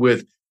starting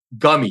with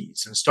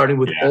gummies and starting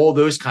with all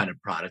those kind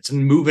of products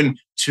and moving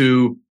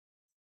to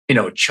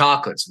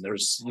chocolates. And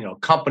there's,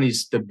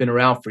 companies that have been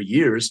around for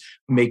years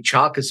who make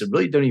chocolates that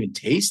really don't even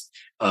taste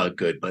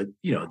good, but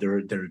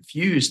they're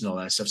infused and all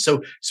that stuff.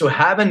 So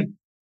having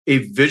a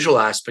visual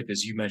aspect,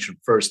 as you mentioned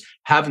first,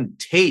 having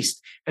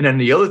taste. And then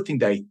the other thing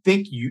that I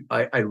think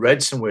I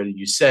read somewhere that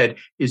you said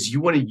is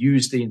you want to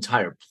use the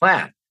entire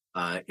plant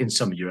in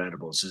some of your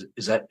edibles.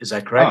 Is that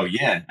correct? Oh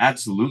yeah,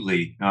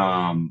 absolutely.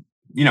 The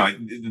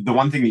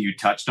one thing that you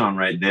touched on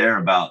right there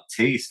about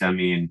taste, I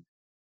mean,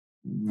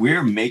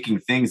 we're making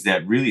things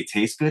that really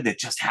taste good that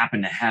just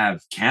happen to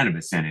have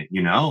cannabis in it,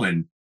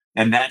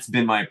 and that's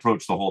been my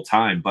approach the whole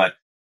time. But,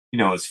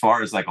 as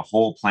far as like a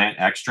whole plant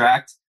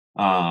extract,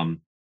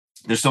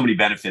 there's so many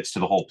benefits to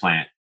the whole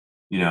plant,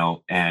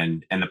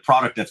 and the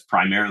product that's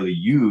primarily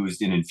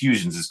used in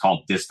infusions is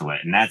called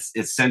distillate. And that's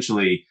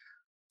essentially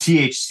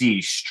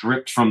THC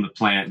stripped from the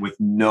plant with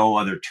no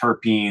other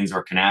terpenes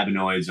or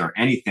cannabinoids or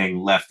anything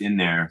left in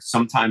there.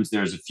 Sometimes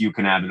there's a few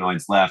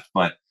cannabinoids left,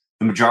 but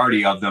the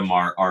majority of them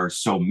are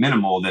so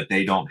minimal that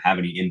they don't have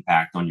any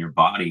impact on your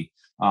body.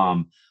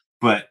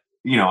 But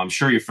I'm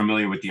sure you're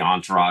familiar with the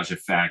entourage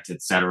effect,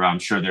 et cetera. I'm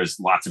sure there's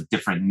lots of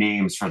different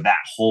names for that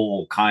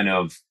whole kind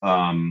of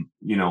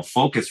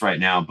focus right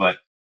now. But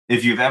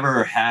if you've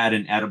ever had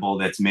an edible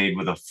that's made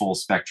with a full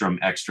spectrum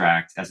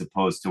extract as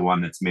opposed to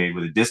one that's made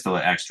with a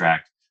distillate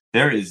extract,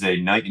 there is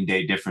a night and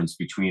day difference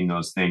between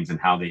those things and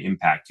how they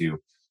impact you.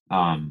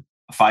 A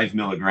 5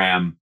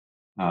 milligram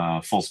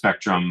full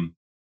spectrum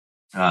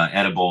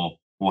edible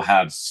will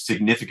have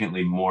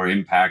significantly more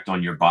impact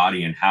on your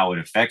body and how it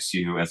affects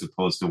you as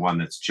opposed to one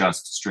that's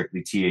just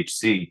strictly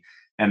THC.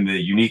 And the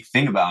unique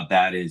thing about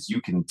that is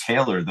you can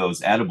tailor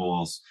those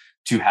edibles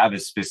to have a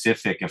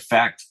specific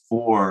effect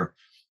for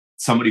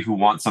somebody who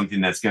wants something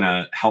that's going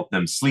to help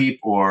them sleep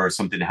or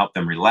something to help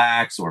them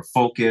relax or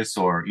focus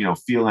or,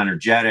 feel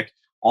energetic.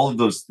 All of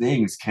those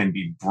things can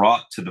be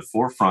brought to the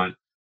forefront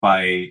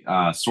by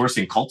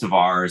sourcing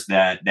cultivars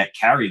that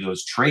carry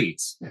those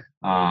traits.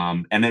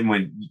 And then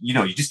when, you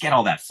just get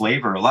all that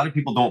flavor. A lot of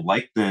people don't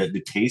like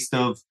the taste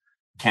of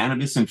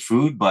cannabis and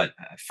food, but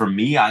for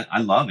me, I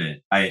love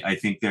it. I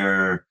think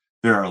there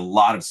are a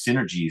lot of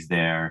synergies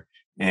there.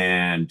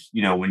 And,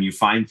 when you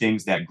find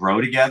things that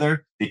grow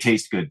together, they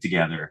taste good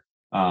together.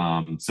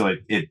 So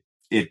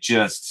it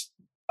just,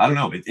 I don't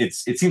know. It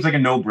seems like a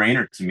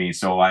no-brainer to me.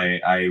 So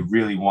I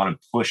really want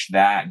to push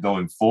that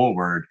going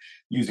forward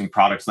using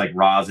products like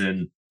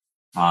rosin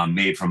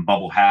made from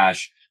bubble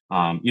hash.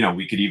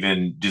 We could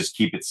even just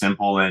keep it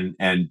simple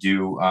and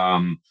do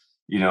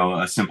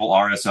a simple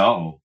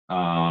RSO,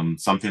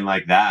 something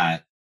like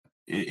that.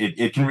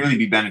 It can really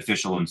be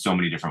beneficial in so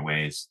many different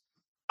ways.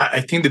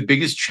 I think the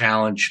biggest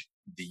challenge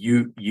that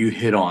you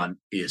hit on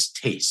is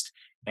taste.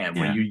 And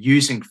when you're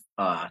using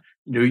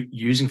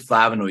using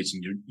flavonoids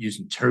and you're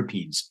using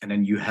terpenes, and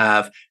then you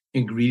have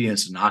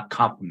ingredients not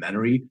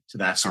complementary to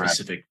that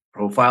specific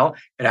profile,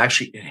 it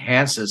actually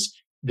enhances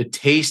the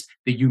taste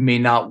that you may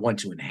not want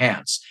to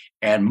enhance.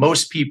 And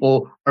most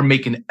people are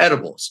making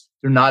edibles.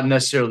 They're not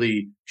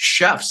necessarily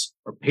chefs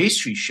or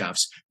pastry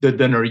chefs that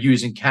then are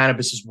using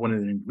cannabis as one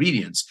of the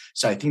ingredients.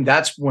 So I think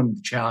that's one of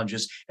the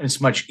challenges. And it's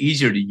much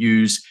easier to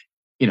use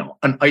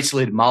an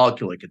isolated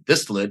molecule like a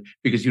distillate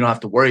because you don't have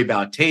to worry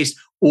about taste.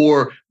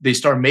 Or they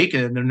start making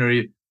it and then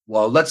they're,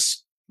 well,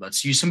 let's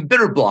use some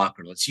bitter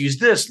blocker. Let's use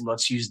this.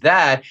 Let's use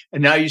that.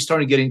 And now you're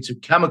starting to get into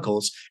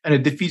chemicals and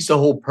it defeats the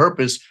whole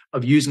purpose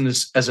of using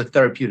this as a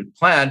therapeutic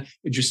plant.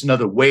 It's just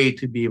another way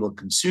to be able to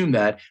consume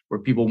that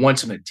where people want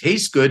something that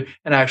tastes good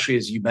and actually,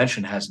 as you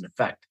mentioned, has an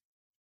effect.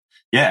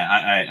 Yeah,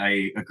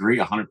 I agree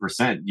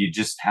 100%. You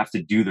just have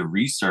to do the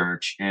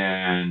research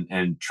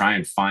and try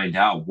and find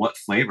out what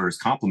flavors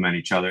complement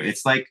each other.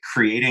 It's like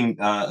creating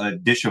a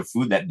dish of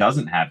food that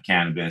doesn't have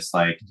cannabis.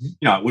 Like,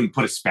 I wouldn't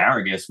put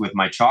asparagus with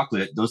my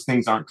chocolate. Those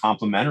things aren't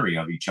complementary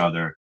of each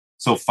other.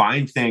 So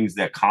find things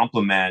that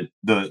complement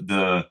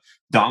the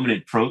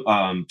dominant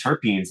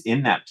terpenes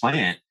in that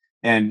plant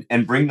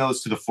and bring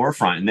those to the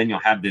forefront. And then you'll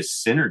have this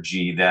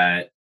synergy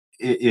that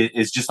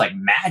it's just like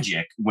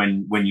magic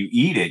when you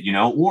eat it,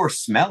 or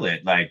smell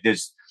it. Like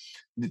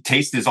the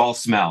taste is all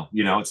smell,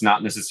 it's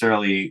not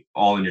necessarily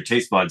all in your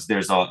taste buds.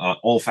 There's a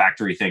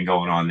olfactory thing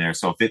going on there.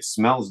 So if it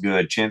smells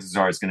good, chances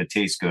are it's going to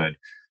taste good.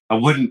 I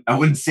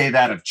wouldn't say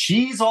that of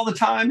cheese all the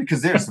time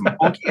because there's some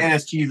funky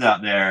ass cheese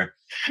out there.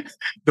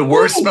 The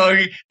worst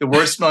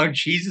smelling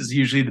cheese is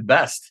usually the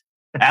best.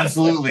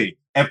 Absolutely.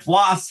 Et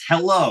plus,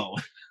 hello.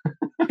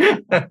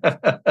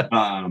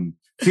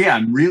 So yeah,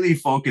 I'm really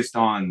focused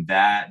on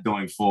that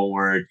going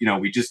forward.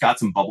 We just got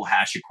some bubble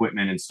hash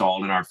equipment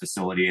installed in our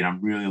facility, and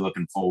I'm really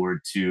looking forward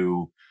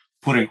to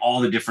putting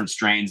all the different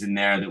strains in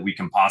there that we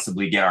can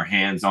possibly get our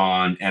hands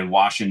on and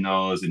washing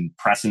those and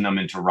pressing them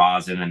into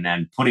rosin and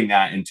then putting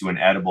that into an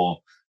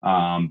edible.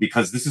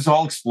 Because this is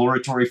all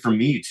exploratory for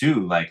me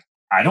too. Like,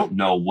 I don't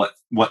know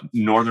what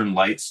Northern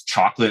Lights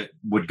chocolate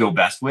would go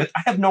best with.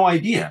 I have no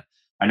idea.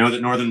 I know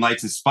that Northern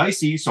Lights is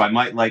spicy, so I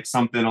might like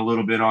something a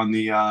little bit on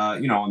the,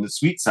 on the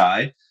sweet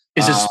side.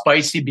 Is it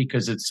spicy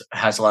because it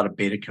has a lot of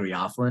beta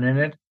caryophyllene in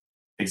it?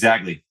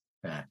 Exactly.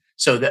 Yeah.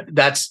 So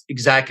that's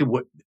exactly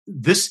what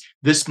this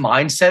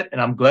mindset, and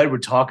I'm glad we're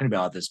talking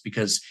about this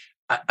because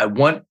I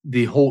want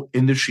the whole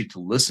industry to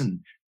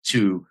listen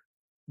to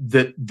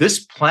that.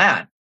 This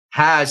plant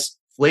has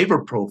flavor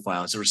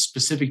profiles that are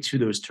specific to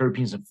those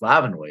terpenes and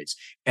flavonoids,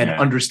 and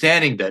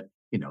understanding that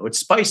it's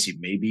spicy,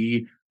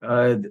 maybe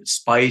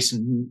spice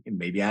and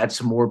maybe add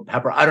some more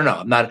pepper. I don't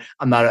know.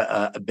 I'm not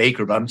a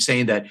baker, but I'm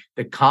saying that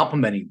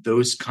complementing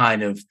those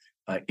kind of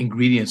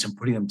ingredients and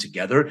putting them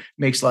together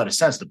makes a lot of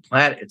sense. The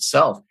plant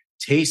itself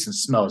tastes and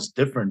smells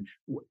different.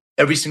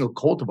 Every single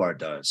cultivar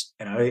does.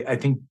 And I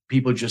think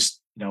people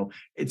just,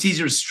 it's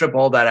easier to strip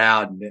all that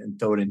out and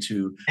throw it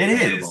into. It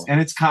is.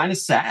 And it's kind of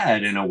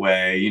sad in a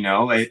way,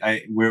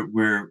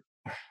 we're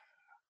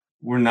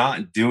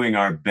not doing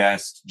our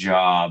best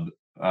job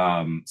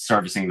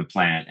servicing the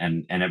plant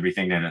and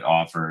everything that it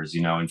offers.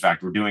 In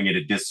fact, we're doing it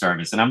a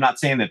disservice. And I'm not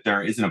saying that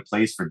there isn't a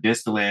place for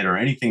distillate or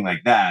anything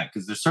like that,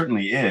 because there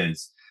certainly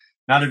is.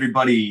 Not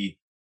everybody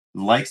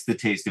likes the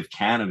taste of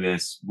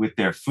cannabis with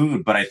their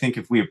food, but I think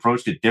if we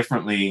approached it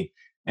differently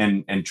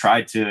and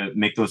tried to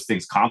make those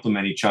things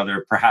complement each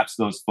other, perhaps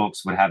those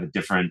folks would have a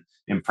different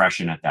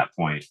impression at that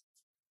point.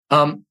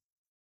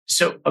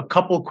 So a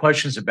couple of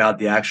questions about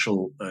the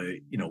actual,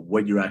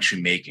 what you're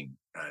actually making.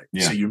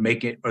 So you're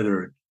making, are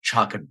there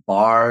chocolate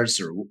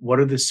bars, or what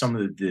are some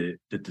of the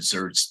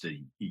desserts that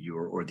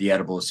or the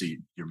edibles that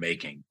you're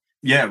making?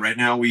 Yeah, right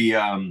now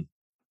we're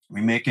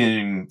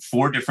making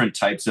 4 different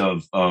types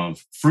of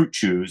fruit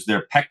chews.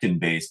 They're pectin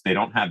based. They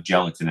don't have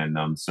gelatin in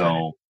them.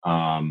 So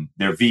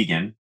they're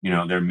vegan.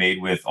 They're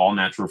made with all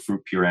natural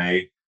fruit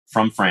puree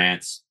from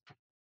France,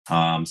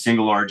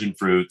 single origin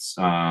fruits,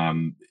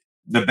 the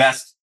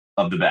best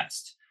of the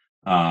best.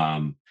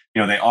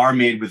 They are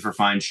made with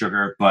refined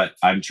sugar, but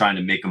I'm trying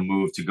to make a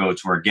move to go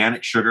to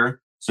organic sugar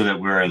so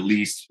that we're at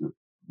least,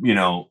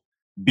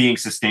 being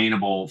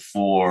sustainable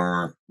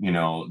for,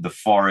 the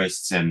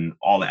forests and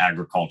all the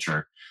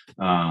agriculture.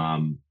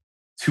 3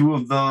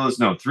 of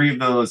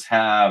those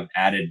have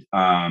added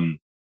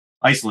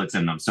isolates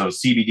in them. So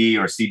CBD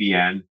or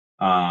CBN.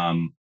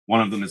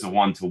 One of them is a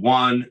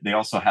 1-to-1. They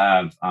also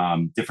have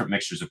different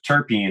mixtures of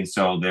terpenes.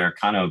 So they're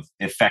kind of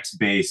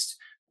effects-based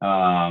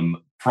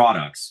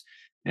products.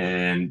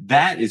 And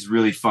that is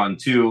really fun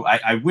too.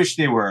 I wish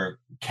they were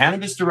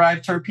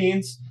cannabis-derived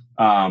terpenes.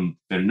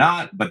 They're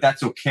not, but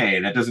that's okay.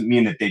 That doesn't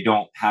mean that they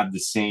don't have the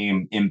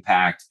same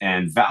impact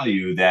and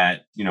value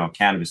that,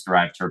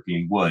 cannabis-derived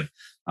terpene would.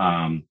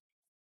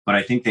 But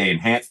I think they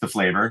enhance the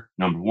flavor,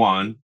 number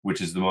 1, which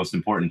is the most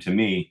important to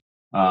me.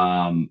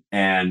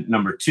 And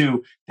number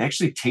 2, they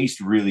actually taste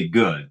really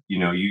good.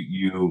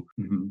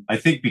 I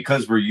think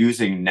because we're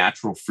using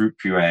natural fruit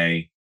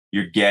puree,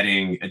 you're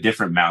getting a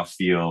different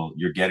mouthfeel,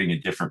 you're getting a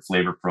different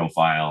flavor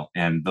profile,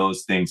 and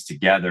those things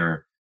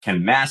together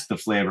can mask the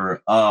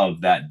flavor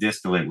of that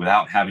distillate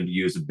without having to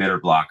use a bitter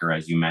blocker,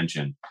 as you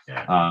mentioned.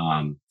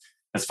 Yeah.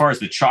 As far as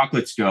the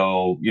chocolates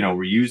go,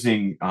 we're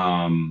using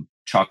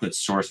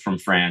chocolates sourced from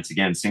France.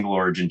 Again, single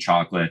origin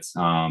chocolates.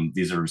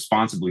 These are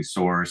responsibly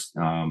sourced.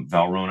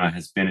 Valrhona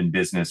has been in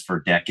business for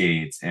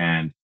decades,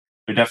 and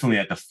they're definitely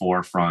at the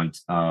forefront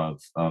of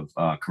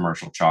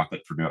commercial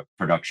chocolate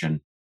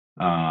production.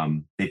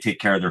 They take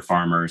care of their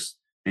farmers.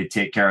 They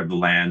take care of the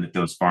land that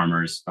those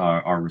farmers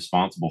are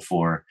responsible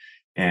for.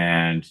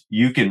 And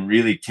you can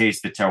really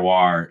taste the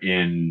terroir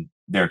in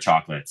their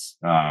chocolates.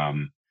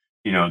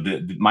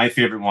 My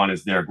favorite one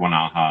is their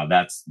guanaja.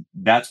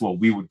 That's what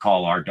we would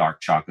call our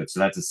dark chocolate. So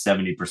that's a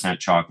 70%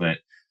 chocolate.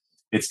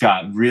 It's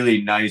got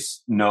really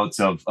nice notes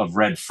of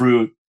red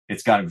fruit.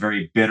 It's got a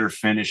very bitter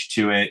finish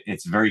to it.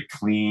 It's very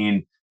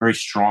clean, very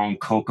strong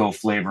cocoa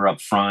flavor up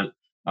front.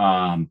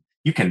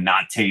 You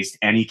cannot taste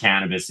any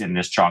cannabis in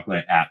this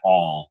chocolate at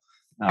all.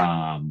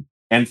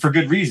 And for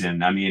good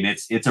reason. I mean,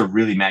 it's a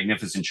really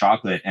magnificent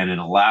chocolate, and it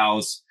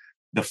allows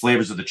the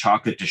flavors of the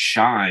chocolate to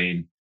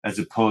shine, as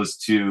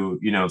opposed to,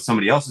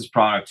 somebody else's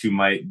product who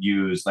might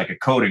use like a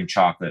coating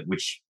chocolate,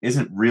 which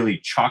isn't really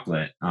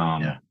chocolate.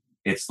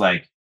 It's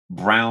like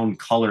brown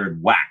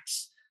colored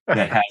wax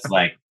that has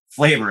like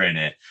flavor in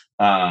it.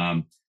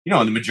 And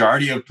the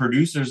majority of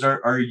producers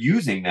are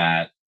using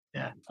that.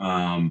 Yeah.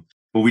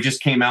 But we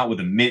just came out with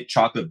a mint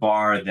chocolate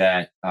bar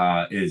that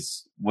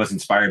was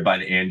inspired by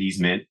the Andes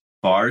mint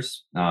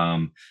bars.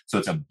 So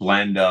it's a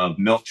blend of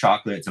milk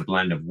chocolate. It's a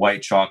blend of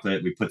white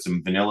chocolate. We put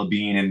some vanilla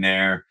bean in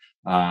there.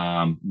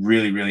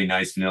 Really, really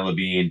nice vanilla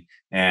bean.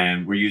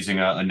 And we're using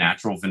a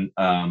natural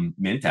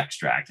mint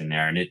extract in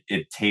there. And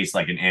it tastes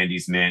like an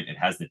Andes mint. It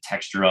has the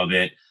texture of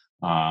it.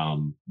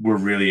 We're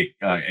really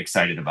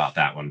excited about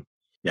that one.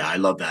 Yeah, I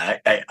love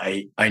that.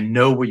 I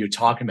know what you're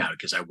talking about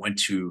because I went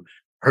to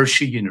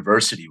Hershey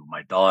University with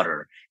my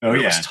daughter. I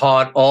was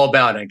taught all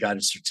about it. I got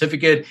a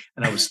certificate,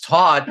 and I was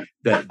taught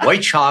that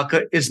white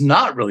chocolate is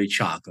not really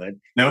chocolate.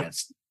 Nope.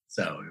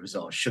 So it was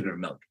all sugar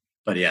and milk.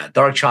 But yeah,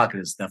 dark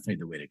chocolate is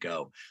definitely the way to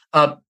go.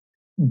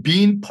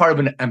 Being part of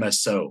an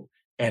MSO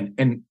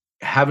and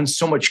having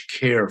so much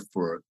care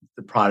for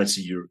the products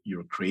that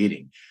you're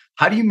creating,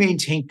 how do you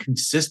maintain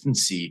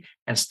consistency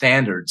and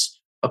standards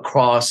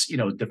across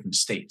different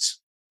states?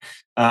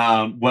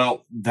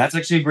 Well, that's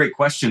actually a great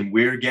question.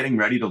 We're getting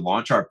ready to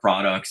launch our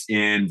products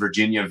in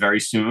Virginia very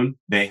soon.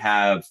 They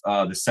have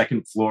the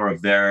second floor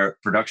of their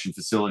production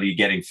facility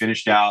getting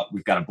finished out.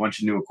 We've got a bunch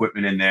of new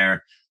equipment in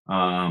there.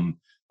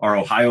 Our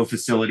Ohio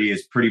facility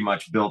is pretty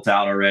much built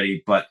out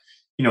already. But,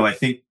 I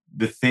think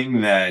the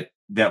thing that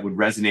would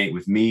resonate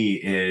with me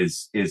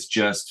is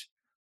just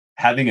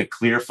having a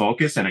clear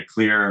focus and a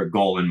clear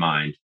goal in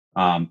mind.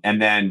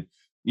 And then,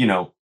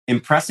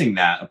 impressing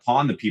that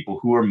upon the people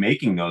who are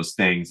making those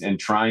things and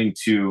trying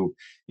to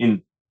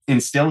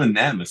instill in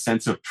them a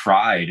sense of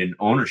pride and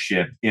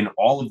ownership in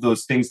all of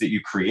those things that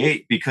you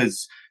create.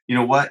 Because you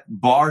know what,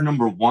 bar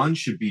number 1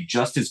 should be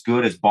just as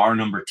good as bar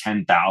number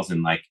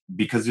 10,000.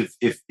 Because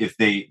if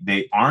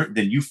they aren't,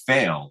 then you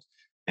failed.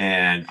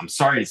 And I'm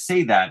sorry to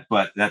say that,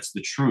 but that's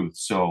the truth.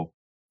 So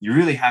you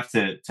really have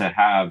to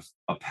have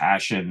a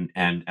passion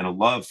and a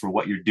love for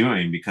what you're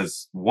doing,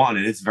 because one,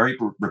 it is very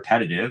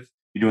repetitive.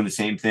 You're doing the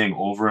same thing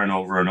over and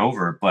over and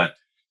over. But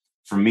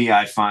for me,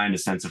 I find a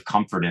sense of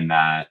comfort in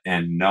that,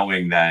 and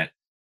knowing that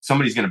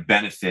somebody's going to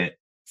benefit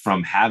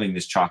from having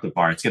this chocolate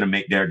bar. It's going to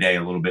make their day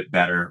a little bit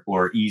better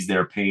or ease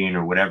their pain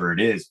or whatever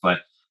it is.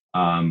 But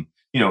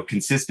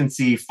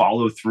consistency,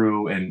 follow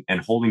through,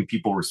 and holding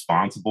people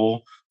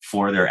responsible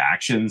for their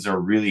actions are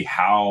really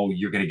how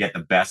you're going to get the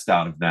best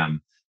out of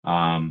them.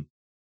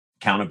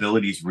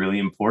 Accountability is really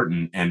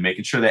important, and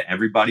making sure that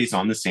everybody's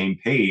on the same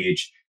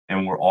page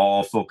and we're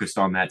all focused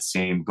on that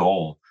same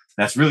goal.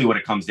 That's really what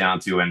it comes down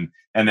to. And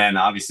then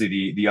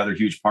obviously the other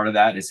huge part of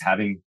that is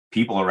having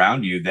people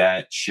around you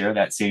that share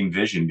that same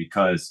vision,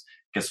 because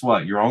guess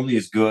what? You're only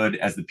as good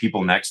as the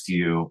people next to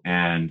you.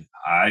 And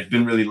I've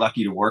been really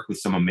lucky to work with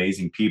some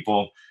amazing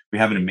people. We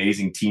have an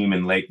amazing team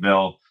in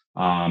Lakeville,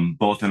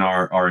 both in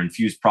our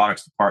infused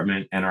products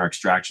department and our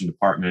extraction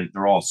department.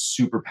 They're all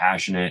super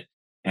passionate,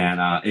 and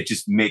it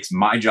just makes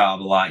my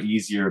job a lot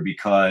easier,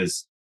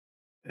 because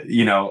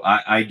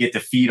I get to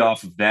feed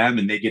off of them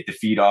and they get to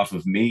feed off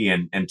of me,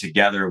 and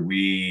together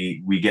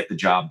we get the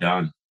job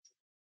done.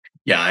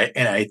 Yeah,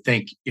 and I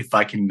think if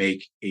I can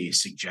make a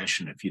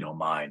suggestion, if you don't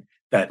mind,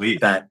 that Please.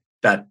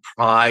 that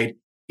pride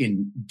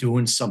in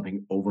doing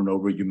something over and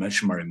over. You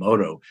mentioned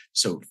Marimoto,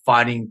 so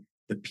finding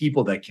the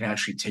people that can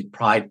actually take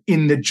pride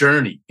in the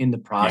journey, in the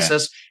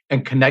process,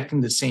 and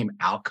connecting the same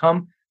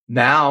outcome.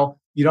 Now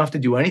you don't have to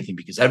do anything,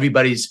 because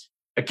everybody's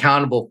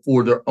accountable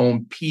for their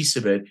own piece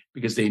of it,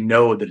 because they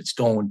know that it's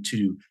going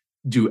to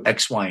do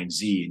X, Y, and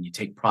Z, and you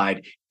take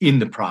pride in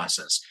the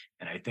process.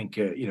 And I think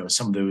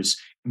some of those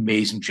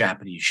amazing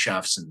Japanese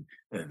chefs, and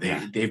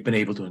they've been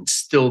able to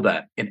instill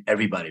that in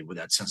everybody with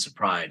that sense of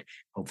pride.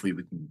 Hopefully,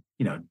 we can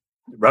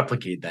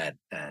replicate that.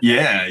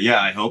 Yeah,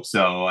 I hope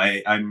so.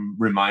 I'm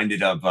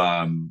reminded of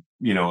a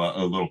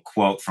little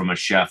quote from a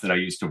chef that I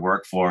used to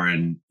work for,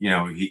 and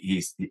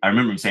I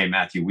remember him saying,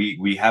 Matthew,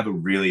 we have a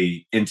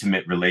really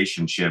intimate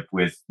relationship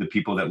with the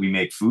people that we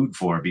make food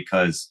for,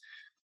 because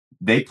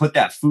they put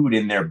that food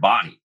in their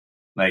body.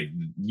 Like,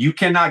 you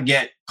cannot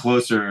get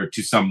closer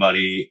to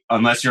somebody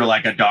unless you're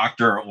like a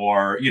doctor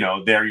or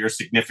they're your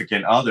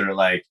significant other.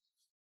 Like,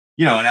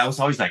 and I was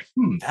always like,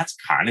 that's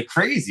kind of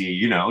crazy.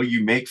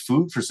 You make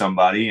food for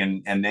somebody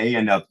and they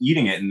end up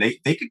eating it, and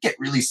they could get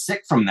really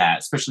sick from that,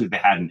 especially if they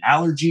had an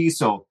allergy.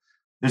 So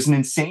there's an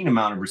insane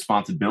amount of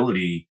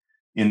responsibility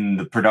in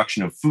the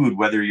production of food,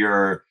 whether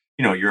you're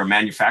a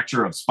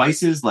manufacturer of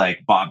spices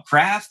like Bob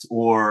Kraft,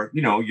 or,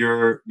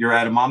 you're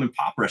at a mom and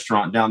pop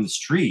restaurant down the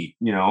street.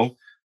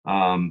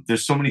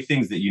 There's so many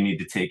things that you need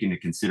to take into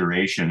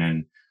consideration.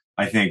 And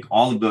I think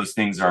all of those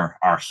things are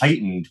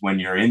heightened when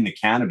you're in the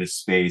cannabis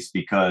space,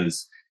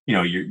 because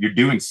you're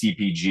doing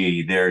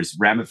CPG. There's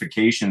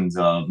ramifications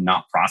of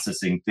not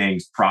processing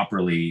things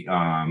properly.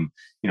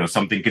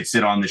 Something could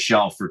sit on the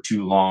shelf for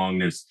too long.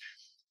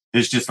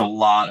 There's just a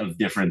lot of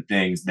different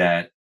things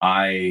that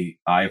I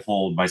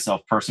hold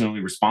myself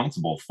personally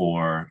responsible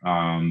for.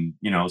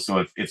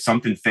 So if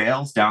something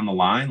fails down the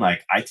line,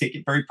 like, I take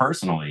it very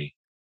personally.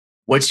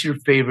 What's your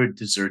favorite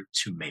dessert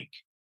to make?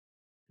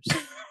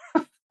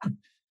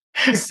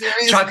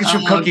 Chocolate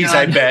chip cookies.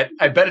 God.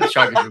 I bet it's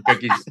chocolate chip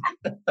cookies.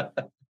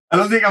 I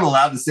don't think I'm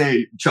allowed to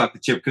say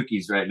chocolate chip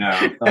cookies right now.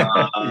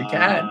 You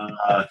can.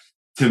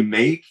 To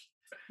make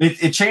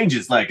it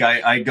changes. Like,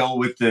 I go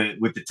with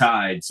the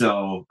tide.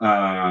 So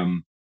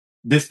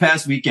this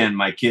past weekend,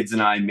 my kids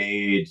and I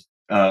made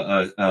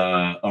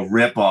a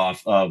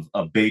rip-off of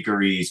a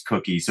bakery's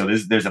cookie. So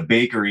there's a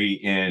bakery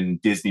in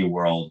Disney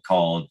World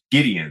called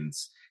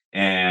Gideon's,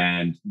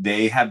 and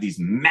they have these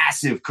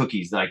massive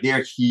cookies. Like,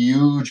 they're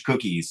huge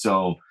cookies.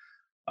 So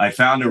I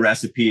found a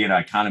recipe and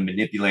I kind of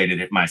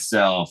manipulated it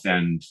myself,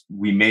 and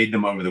we made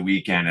them over the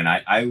weekend. And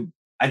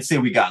I'd say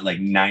we got like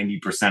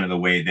 90% of the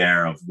way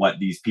there of what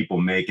these people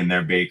make in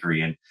their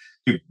bakery. And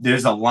dude,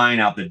 there's a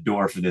line out the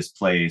door for this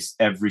place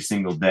every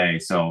single day.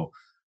 So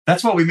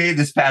that's what we made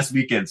this past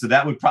weekend. So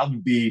that would probably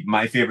be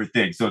my favorite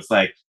thing. So it's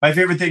like, my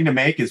favorite thing to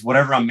make is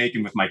whatever I'm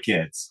making with my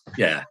kids.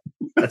 Yeah.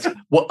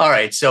 Well, all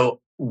right.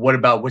 So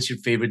what's your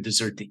favorite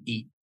dessert to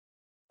eat?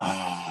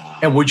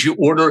 And would you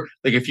order,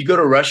 like, if you go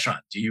to a restaurant,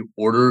 do you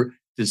order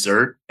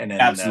dessert and then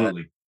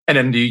absolutely, and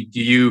then do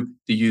you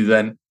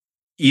then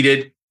eat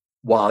it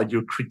while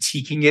you're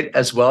critiquing it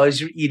as well as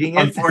you're eating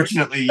it?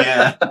 Unfortunately,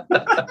 yeah.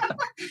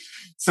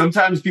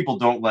 Sometimes people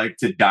don't like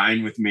to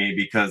dine with me,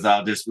 because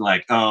I'll just be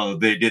like, oh,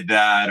 they did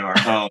that, or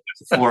oh,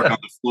 there's a fork on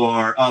the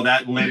floor, oh,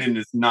 that linen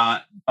is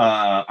not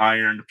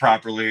ironed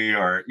properly,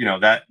 or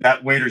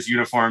that waiter's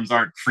uniforms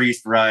aren't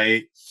creased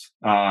right.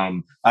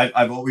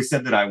 I've always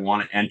said that I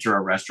want to enter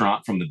a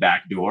restaurant from the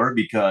back door,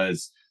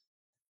 because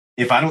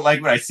if I don't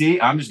like what I see,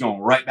 I'm just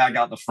going right back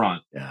out the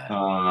front.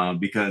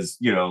 Because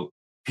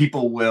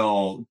people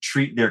will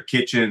treat their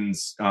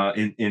kitchens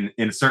in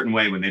a certain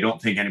way when they don't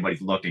think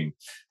anybody's looking.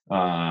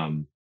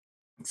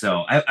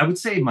 So I would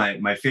say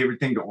my favorite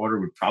thing to order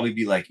would probably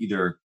be like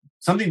either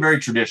something very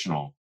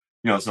traditional,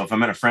 So if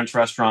I'm at a French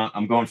restaurant,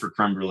 I'm going for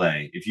creme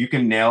brulee. If you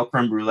can nail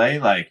creme brulee,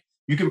 like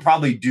you can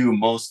probably do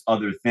most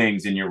other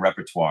things in your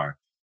repertoire.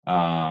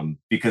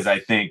 Because I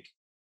think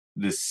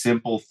the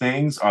simple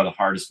things are the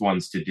hardest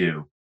ones to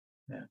do.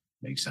 Yeah,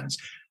 makes sense.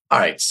 All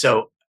right.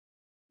 So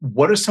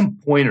what are some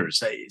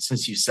pointers,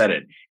 since you said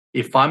it,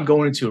 if I'm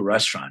going into a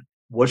restaurant,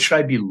 what should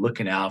I be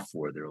looking out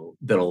for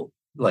that'll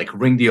like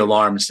ring the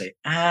alarm and say,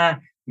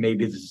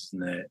 maybe this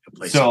isn't a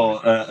place. So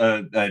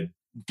a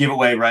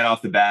giveaway right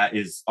off the bat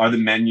is, are the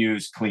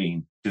menus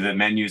clean? Do the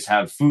menus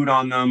have food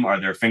on them? Are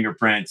there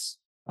fingerprints?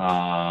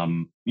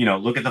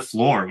 Look at the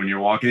floor when you're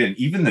walking in,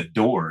 even the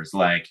doors,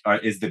 like,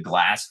 is the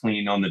glass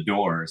clean on the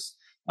doors?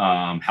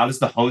 How does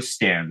the host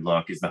stand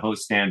look? Is the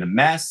host stand a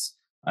mess?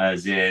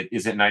 Is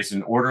it nice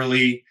and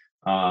orderly?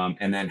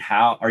 And then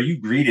how are you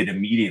greeted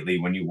immediately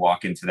when you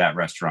walk into that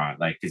restaurant?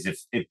 Like,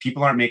 because if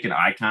people aren't making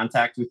eye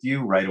contact with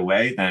you right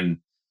away,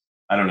 then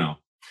I don't know.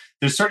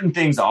 There's certain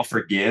things I'll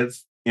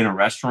forgive in a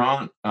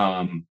restaurant.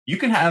 You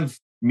can have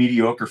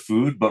mediocre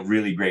food, but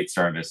really great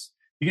service.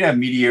 You can have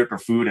mediocre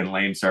food and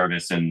lame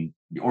service,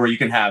 or you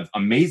can have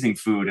amazing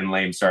food and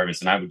lame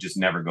service, and I would just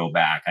never go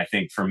back. I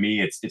think for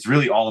me, it's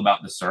really all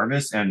about the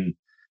service and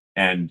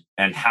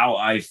how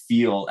I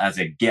feel as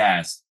a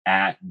guest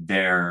at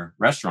their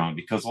restaurant,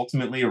 because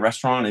ultimately a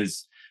restaurant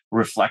is a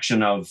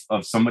reflection of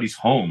somebody's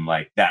home.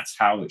 Like, that's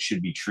how it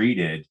should be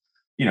treated.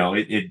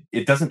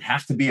 It doesn't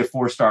have to be a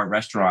 4-star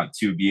restaurant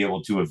to be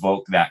able to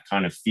evoke that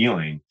kind of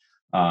feeling.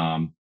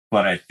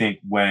 But I think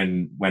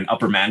when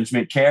upper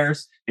management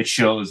cares, it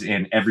shows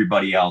in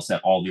everybody else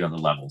at all the other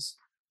levels.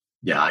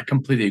 Yeah, I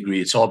completely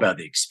agree. It's all about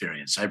the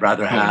experience. I'd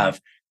rather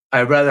have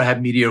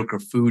mediocre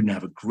food and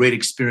have a great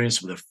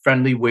experience with a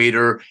friendly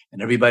waiter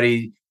and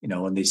everybody,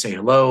 and they say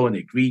hello and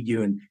they greet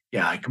you. And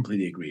yeah, I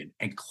completely agree.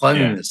 And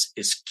cleanliness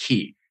is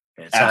key.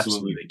 It's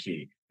absolutely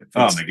key.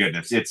 Oh my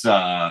goodness. It's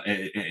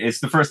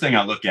the first thing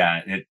I look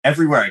at.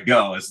 Everywhere I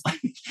go is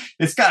like,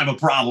 it's kind of a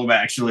problem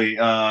actually.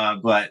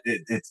 But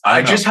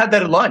I just had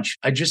that at lunch.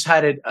 I just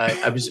had it.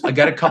 I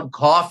got a cup of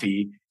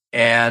coffee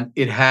and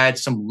it had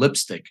some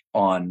lipstick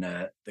on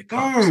the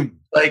cup.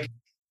 Like,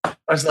 I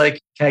was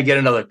like, can I get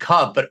another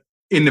cup? But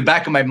in the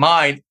back of my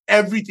mind,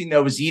 everything that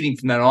I was eating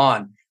from then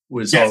on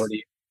was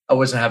already, I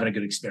wasn't having a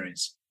good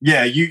experience.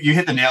 Yeah, you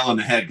hit the nail on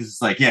the head, because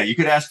it's like, yeah, you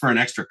could ask for an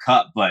extra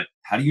cup, but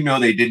how do you know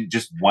they didn't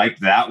just wipe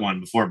that one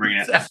before bringing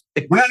it?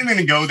 Exactly. We're not even going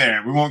to go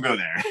there. We won't go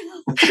there.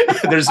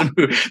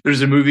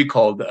 There's a movie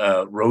called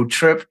Road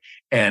Trip,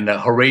 and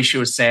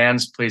Horatio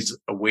Sands plays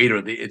a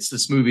waiter. It's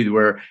this movie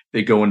where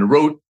they go on a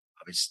road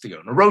trip to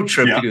go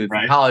to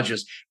the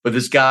colleges, but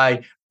this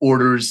guy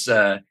orders,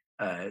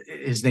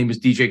 his name is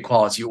DJ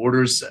Qualls. He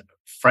orders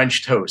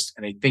French toast,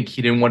 and I think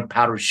he didn't want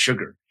powdered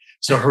sugar.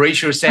 So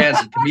Horatio Sands,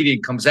 the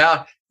comedian, comes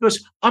out. He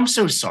goes, "I'm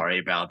so sorry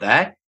about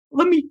that.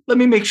 Let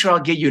me make sure I'll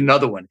get you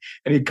another one."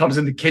 And he comes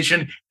in the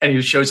kitchen and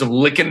he shows him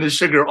licking the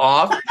sugar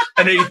off,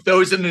 and then he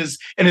throws it in his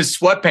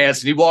sweatpants,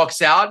 and he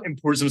walks out and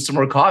pours him some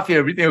more coffee.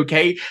 Everything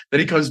okay? Then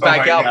he comes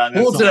back out,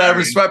 pulls it out of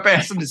his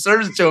sweatpants, and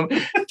serves it to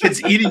him.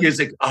 Kid's eating it. He's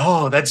like,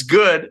 "Oh, that's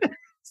good."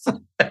 So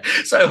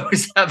I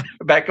always have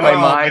that back in my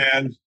mind.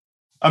 Man.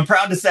 I'm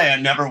proud to say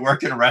I never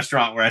worked in a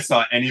restaurant where I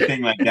saw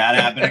anything like that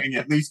happening,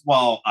 at least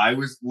while I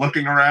was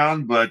looking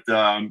around. But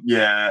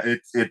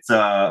it's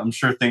I'm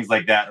sure things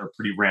like that are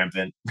pretty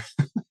rampant.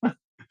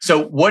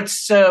 So what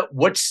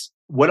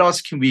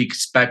else can we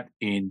expect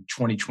in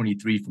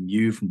 2023 from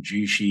you, from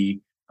Jushi?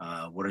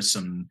 What are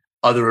some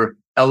other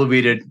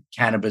elevated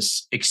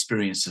cannabis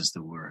experiences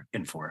that we're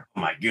in for?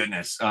 Oh my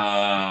goodness.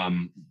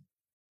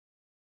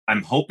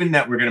 I'm hoping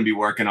that we're going to be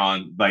working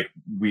on, like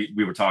we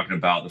were talking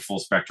about, the full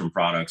spectrum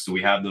products. So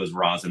we have those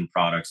rosin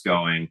products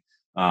going.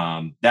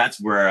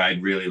 That's where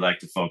I'd really like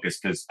to focus,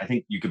 because I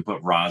think you can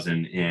put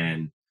rosin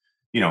in,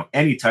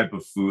 any type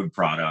of food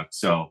product.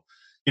 So,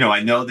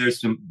 I know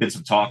there's been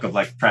some talk of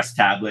like pressed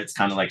tablets,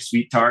 kind of like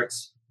sweet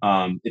tarts.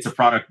 It's a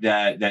product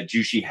that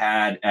Jushi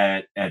had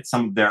at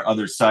some of their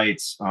other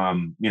sites, a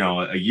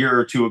year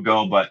or two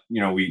ago, but,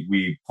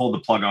 we pulled the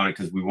plug on it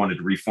because we wanted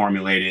to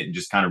reformulate it and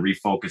just kind of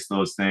refocus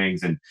those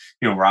things. And,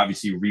 we're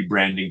obviously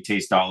rebranding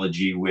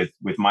Tasteology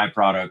with my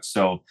products.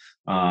 So,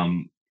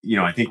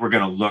 I think we're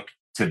going to look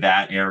to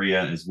that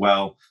area as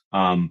well.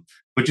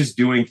 But just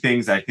doing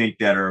things, I think,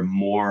 that are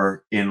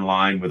more in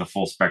line with a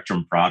full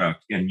spectrum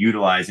product, and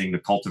utilizing the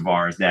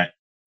cultivars that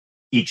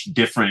each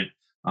different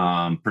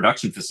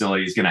production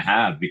facility is going to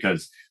have,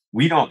 because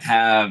we don't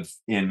have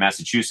in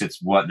Massachusetts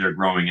what they're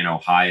growing in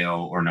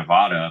Ohio or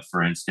Nevada,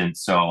 for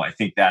instance. So I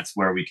think that's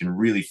where we can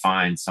really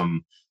find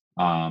some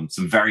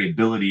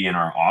variability in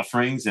our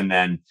offerings. And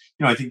then,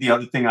 I think the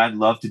other thing I'd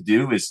love to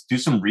do is do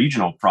some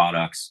regional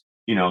products,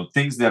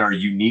 things that are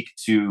unique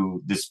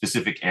to the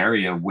specific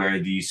area where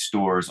these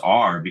stores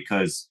are,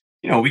 because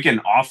we can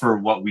offer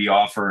what we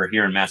offer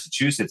here in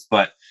Massachusetts,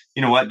 but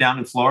you know what, down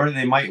in Florida,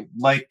 they might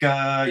like,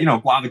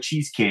 guava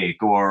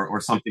cheesecake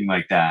or something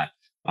like that.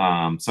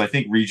 So I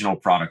think regional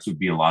products would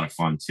be a lot of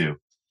fun too.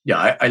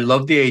 Yeah, I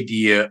love the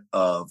idea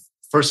of,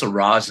 first of all,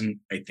 rosin.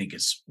 I think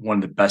is one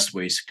of the best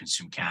ways to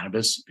consume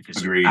cannabis, because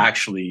Agreed. you're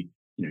actually,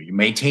 you're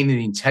maintaining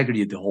the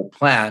integrity of the whole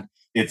plant.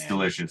 It's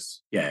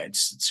delicious. Yeah,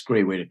 it's a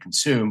great way to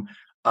consume.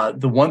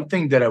 The one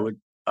thing that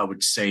I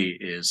would say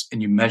is,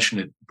 and you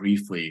mentioned it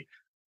briefly,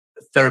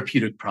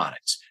 therapeutic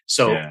products.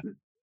 So Yeah.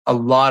 a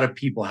lot of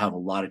people have a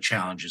lot of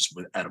challenges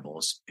with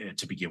edibles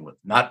to begin with.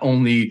 Not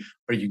only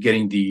are you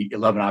getting the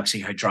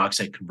 11-oxy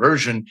hydroxide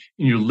conversion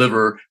in your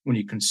liver when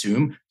you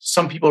consume,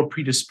 some people are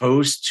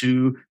predisposed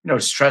to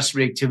stress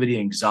reactivity,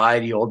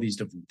 anxiety, all these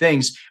different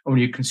things. And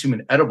when you consume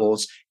an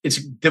edibles, it's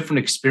a different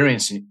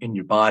experience in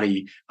your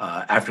body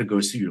after it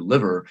goes through your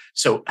liver.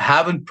 So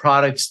having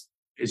products,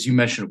 as you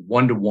mentioned,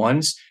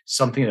 one-to-ones,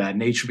 something of that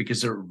nature,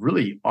 because there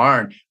really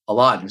aren't a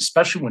lot, and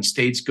especially when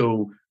states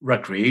go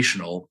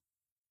recreational,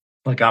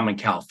 like I'm in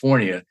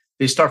California,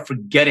 they start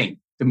forgetting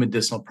the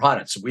medicinal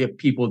products. So we have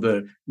people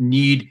that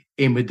need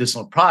a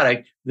medicinal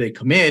product. They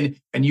come in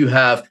and you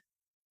have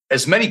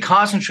as many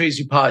concentrates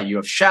you probably, you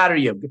have shatter,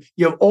 you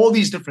have all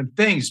these different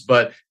things,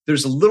 but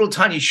there's a little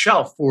tiny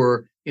shelf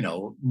for,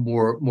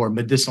 more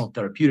medicinal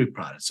therapeutic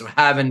products. So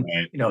having,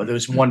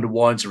 those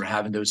one-to-ones or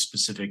having those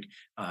specific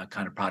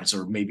kind of products,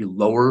 or maybe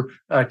lower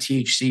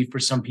THC for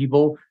some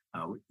people,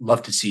 we'd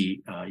love to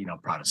see,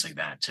 products like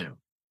that too.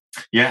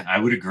 Yeah, I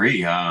would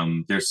agree.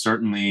 There's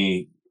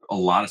certainly a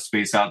lot of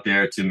space out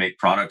there to make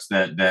products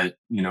that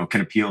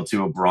can appeal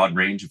to a broad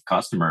range of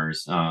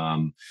customers.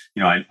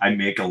 I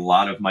make a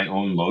lot of my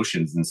own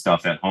lotions and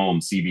stuff at home,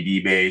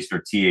 CBD based or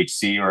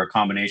THC or a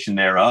combination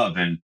thereof.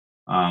 And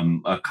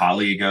a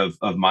colleague of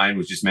mine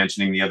was just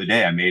mentioning the other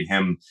day, I made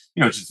him,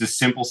 just a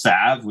simple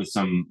salve with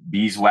some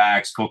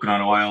beeswax,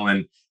 coconut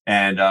oil,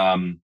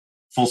 and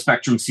full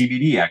spectrum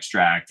CBD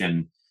extract.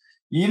 And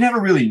you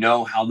never really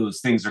know how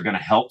those things are going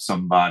to help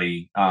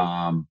somebody.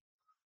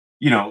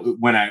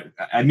 When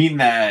I mean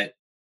that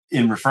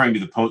in referring to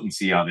the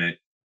potency of it.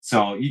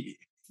 So you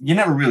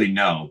never really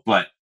know.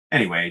 But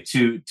anyway,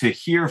 to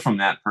hear from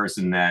that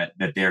person that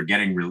they're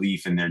getting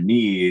relief in their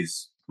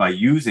knees by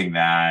using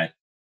that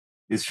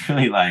is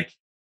really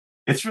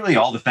it's really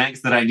all the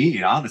thanks that I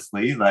need,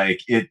 honestly. I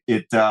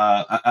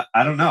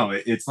don't know.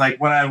 It's like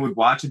when I would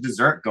watch a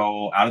dessert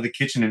go out of the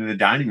kitchen into the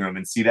dining room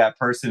and see that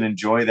person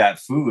enjoy that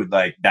food,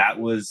 like that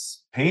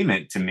was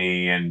payment to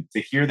me. And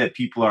to hear that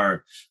people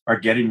are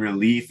getting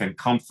relief and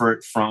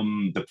comfort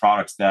from the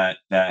products that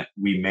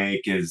we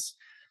make is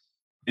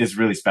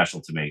really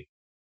special to me.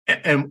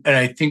 And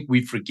I think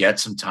we forget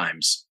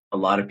sometimes, a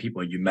lot of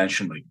people, you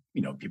mentioned,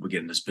 people get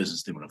in this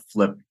business, they want to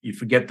flip. You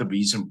forget the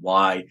reason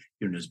why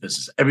you're in this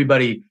business.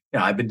 Everybody,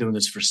 I've been doing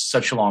this for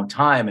such a long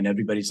time, and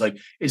everybody's like,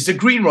 it's the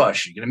green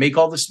rush. You're going to make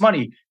all this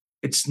money.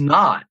 It's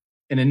not.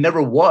 And it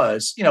never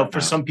was, for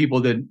some people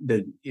that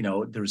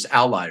there's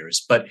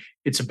outliers, but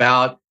it's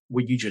about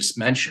what you just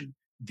mentioned,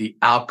 the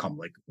outcome.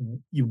 Like,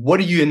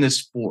 what are you in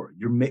this for?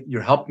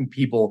 You're helping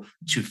people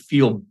to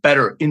feel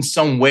better in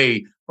some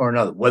way or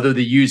another, whether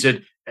they use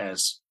it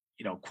as,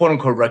 quote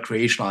unquote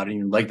recreational. I don't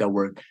even like that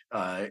word.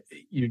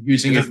 You're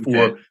using it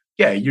for,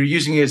 you're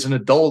using it as an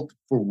adult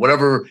for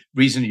whatever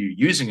reason you're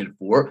using it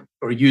for,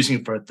 or using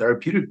it for a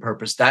therapeutic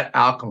purpose. That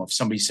outcome of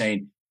somebody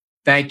saying,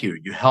 thank you,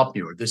 you helped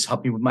me, or this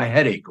helped me with my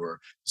headache, or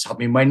this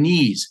helped me with my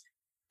knees.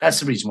 That's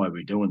the reason why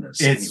we're doing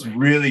this. It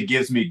really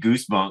gives me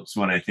goosebumps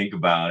when I think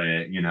about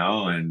it,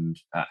 and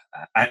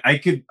I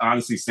could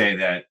honestly say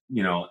that,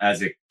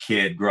 as a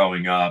kid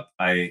growing up,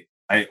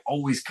 I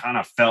always kind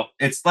of felt,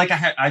 it's like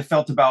I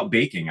felt about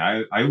baking.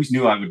 I always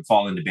knew I would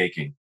fall into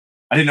baking.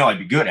 I didn't know I'd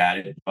be good at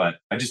it, but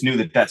I just knew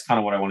that that's kind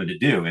of what I wanted to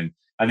do. And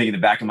I think in the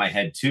back of my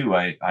head too,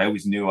 I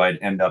always knew I'd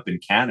end up in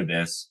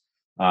cannabis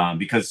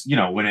because,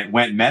 when it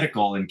went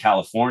medical in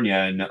California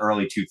in the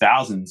early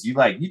 2000s,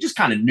 you just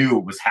kind of knew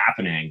it was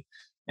happening.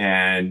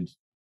 And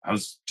I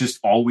was just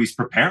always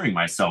preparing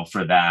myself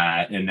for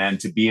that. And then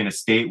to be in a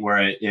state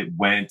where it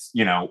went,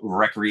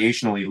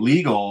 recreationally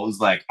legal, it was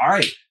like, all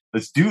right,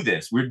 let's do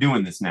this. We're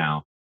doing this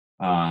now.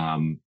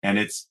 And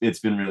it's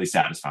been really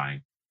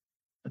satisfying.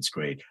 That's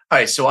great. All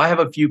right. So I have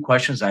a few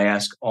questions I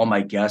ask all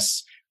my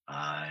guests.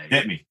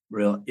 Hit me.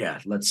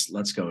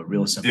 Let's go.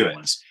 Real simple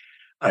ones.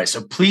 All right.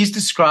 So please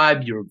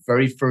describe your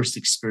very first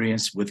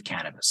experience with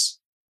cannabis.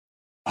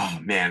 Oh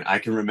man, I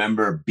can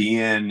remember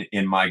being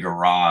in my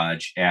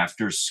garage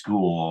after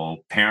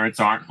school. Parents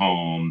aren't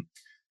home.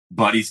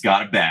 Buddy's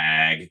got a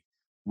bag.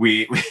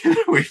 We've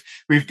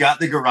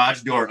got the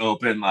garage door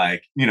open,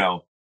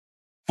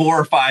 4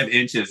 or 5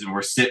 inches, and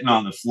we're sitting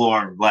on the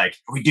floor like,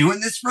 are we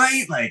doing this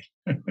right? Like,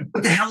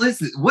 what the hell is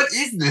this? What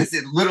is this?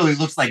 It literally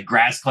looks like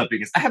grass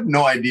clippings. I have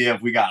no idea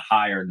if we got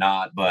high or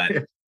not,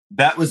 but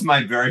that was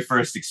my very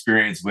first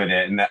experience with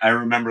it. And I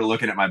remember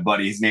looking at my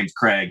buddy, his name's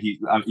Craig.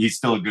 He's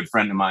still a good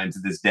friend of mine to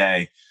this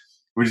day.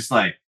 We're just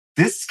like,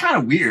 this is kind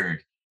of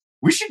weird.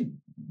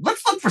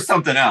 Let's look for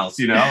something else,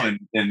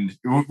 and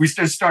we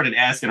just started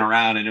asking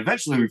around, and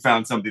eventually we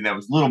found something that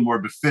was a little more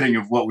befitting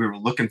of what we were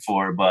looking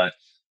for. But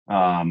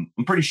I'm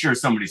pretty sure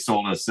somebody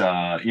sold us,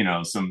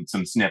 some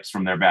snips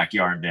from their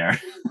backyard there.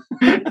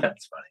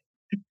 That's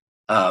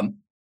funny.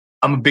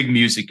 I'm a big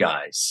music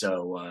guy,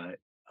 so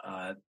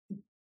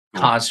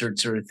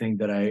concerts are a thing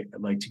that I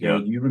like to go.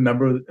 Do you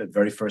remember the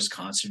very first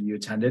concert you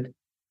attended?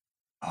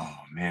 Oh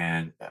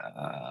man.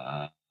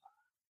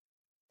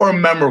 Or a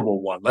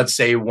memorable one. Let's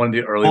say one of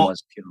the early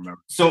ones you can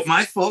remember. So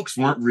my folks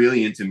weren't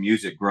really into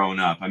music growing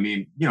up. I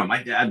mean,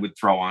 my dad would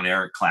throw on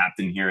Eric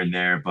Clapton here and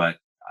there, but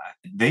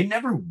they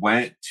never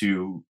went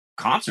to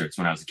concerts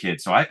when I was a kid.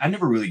 So I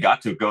never really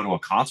got to go to a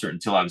concert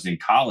until I was in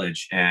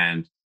college.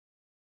 And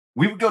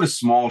we would go to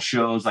small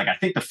shows. Like I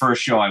think the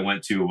first show I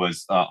went to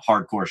was a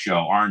hardcore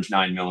show, Orange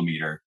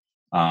 9mm.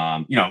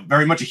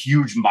 Very much a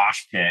huge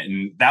mosh pit.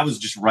 And that was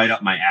just right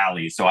up my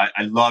alley. So I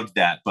loved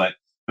that. But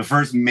the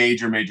first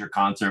major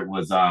concert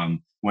was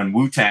when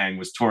Wu-Tang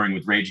was touring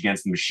with Rage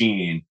Against the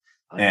Machine.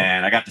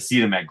 And I got to see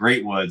them at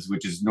Great Woods,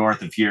 which is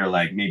north of here,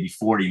 like maybe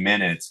 40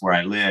 minutes where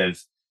I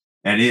live.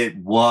 And it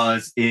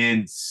was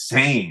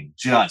insane.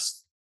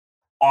 Just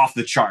off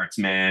the charts,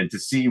 man, to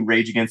see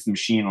Rage Against the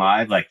Machine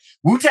live. Like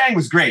Wu-Tang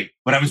was great,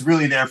 but I was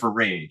really there for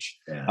Rage.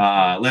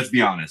 Yeah. Let's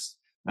be honest.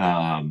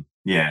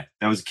 Yeah,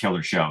 that was a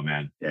killer show,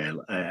 man.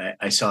 Yeah,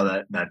 I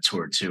saw that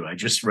tour too. I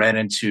just ran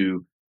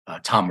into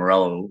Tom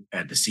Morello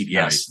at the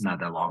CVS not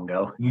that long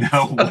ago.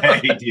 No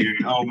way,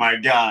 dude. Oh my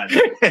God.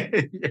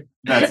 And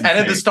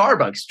at the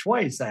Starbucks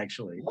twice,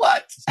 actually.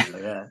 What?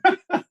 So,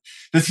 yeah.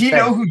 Does he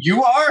know who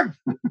you are?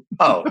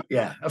 Oh,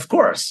 yeah, of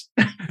course.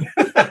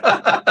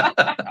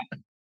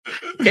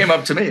 Came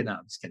up to me. No,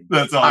 I'm just kidding.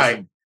 That's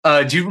awesome. All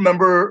right. Do you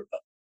remember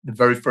the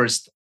very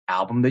first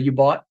album that you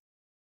bought?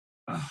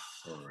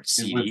 Or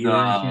CD or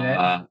anything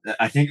like that?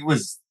 I think it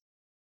was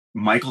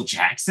Michael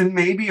Jackson,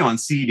 maybe on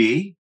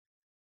CD.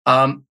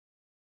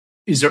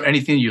 Is there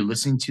anything you're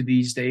listening to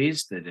these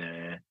days that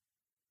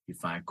you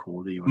find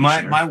cool that you want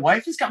to share? My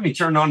wife has got me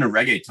turned on to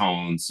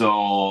reggaeton. So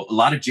a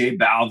lot of J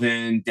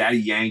Balvin, Daddy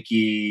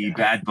Yankee,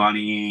 Bad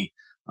Bunny.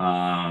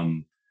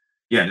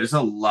 There's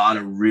a lot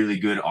of really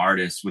good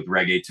artists with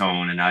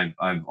reggaeton, and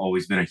I've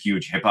always been a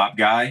huge hip hop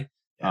guy.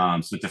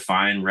 So to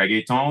find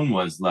reggaeton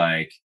was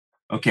like,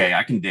 okay,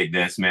 I can dig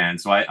this, man.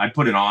 So I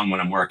put it on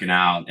when I'm working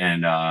out,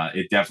 and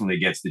it definitely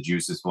gets the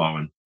juices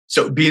flowing.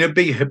 So being a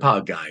big hip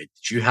hop guy,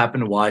 did you happen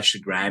to watch the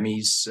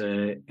Grammys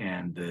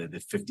and the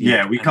 50th?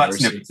 Yeah, we caught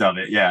snippets of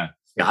it. Yeah.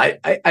 Yeah,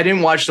 I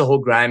didn't watch the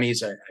whole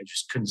Grammys. I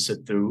just couldn't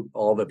sit through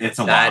all of it. It's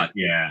a lot.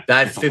 Yeah.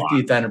 That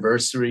 50th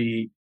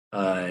anniversary,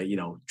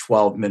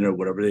 12-minute or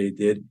whatever they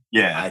did.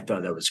 Yeah. I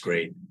thought that was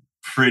great.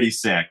 Pretty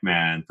sick,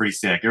 man. Pretty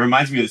sick. It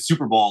reminds me of the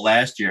Super Bowl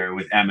last year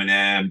with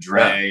Eminem,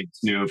 Dre,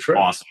 Snoop. True.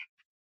 Awesome.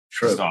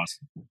 True. Just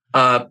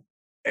awesome.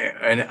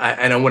 And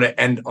I want to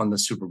end on the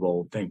Super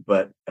Bowl thing,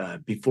 but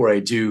before I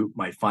do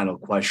my final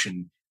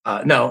question,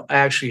 no, I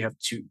actually have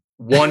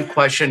one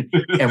question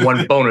and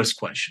one bonus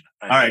question.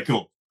 All right,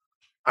 cool.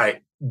 All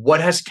right.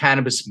 What has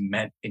cannabis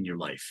meant in your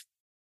life?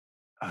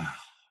 Oh,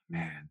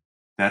 man,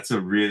 that's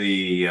a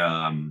really,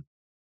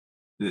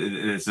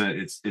 there's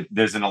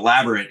an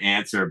elaborate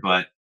answer,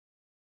 but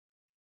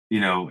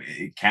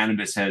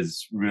cannabis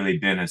has really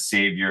been a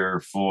savior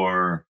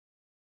for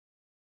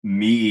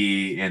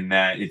me in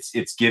that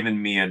it's given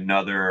me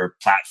another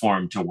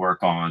platform to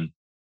work on.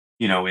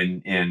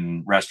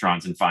 In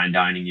restaurants and fine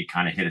dining, you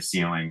kind of hit a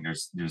ceiling.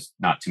 There's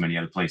not too many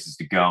other places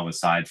to go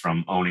aside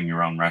from owning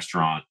your own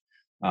restaurant.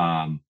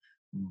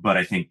 But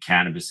I think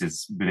cannabis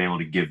has been able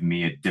to give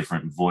me a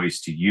different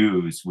voice to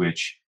use,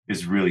 which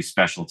is really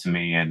special to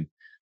me. And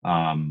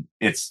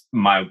it's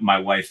my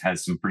wife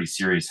has some pretty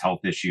serious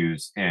health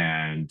issues,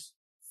 and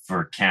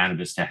for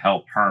cannabis to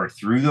help her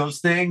through those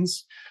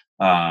things,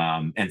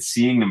 and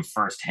seeing them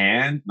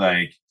firsthand,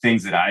 like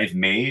things that I've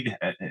made,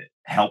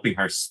 helping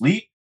her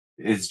sleep,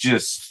 is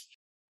just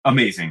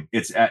amazing.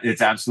 It's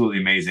absolutely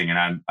amazing,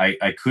 and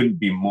I couldn't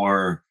be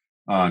more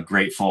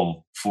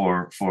grateful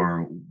for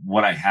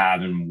what I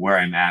have and where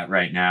I'm at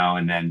right now,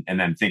 and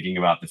then thinking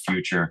about the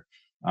future.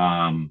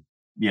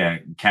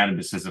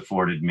 Cannabis has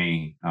afforded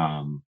me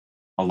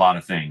a lot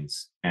of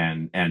things,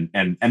 and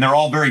they're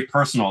all very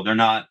personal. They're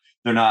not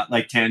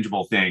like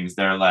tangible things.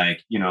 They're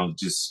like,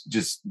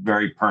 just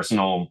very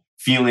personal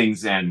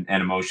feelings and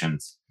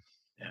emotions.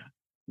 Yeah,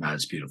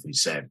 that's beautifully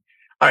said.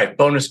 All right,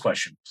 bonus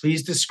question.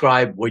 Please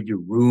describe what your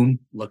room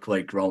looked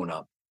like growing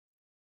up.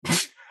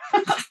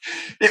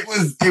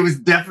 It was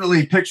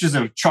definitely pictures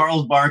of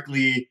Charles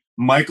Barkley,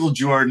 Michael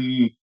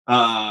Jordan.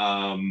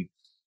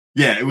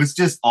 It was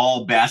just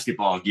all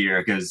basketball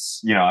gear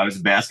because, I was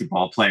a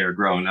basketball player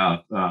growing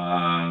up.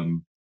 I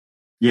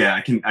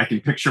can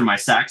picture my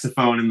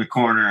saxophone in the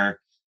corner,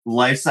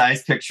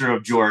 life-size picture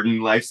of Jordan,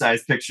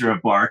 life-size picture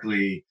of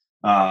Barkley,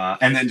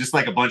 and then just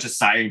like a bunch of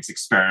science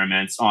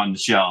experiments on the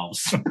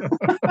shelves.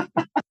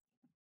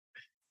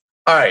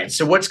 All right.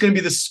 So what's going to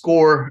be the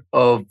score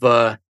of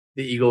the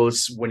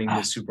Eagles winning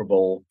the Super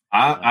Bowl?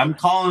 I'm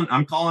calling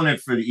it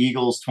for the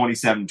Eagles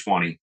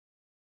 27-20.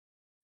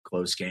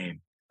 Close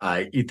game.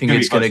 You think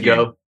it's going to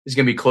go? It's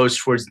going to be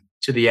close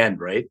to the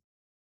end, right?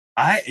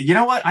 You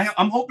know what?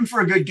 I'm hoping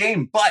for a good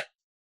game, but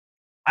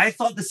I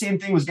thought the same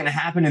thing was going to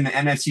happen in the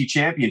NFC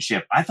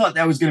Championship. I thought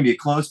that was going to be a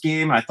close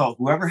game. I thought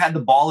whoever had the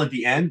ball at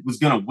the end was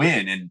going to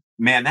win. And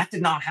man, that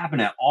did not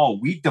happen at all.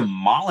 We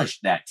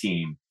demolished that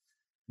team.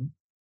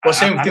 Well,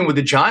 same thing with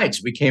the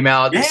Giants. We came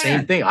out the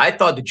same thing. I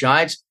thought the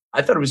Giants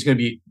I thought it was going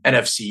to be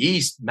NFC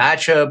East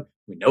matchup.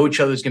 We know each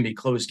other's going to be a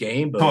close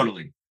game, but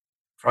Totally.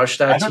 crushed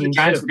that I thought team the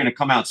Giants too. were going to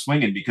come out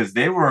swinging because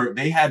they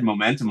had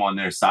momentum on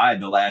their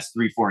side the last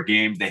 3-4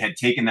 games. They had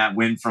taken that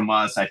win from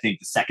us, I think,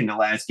 the second to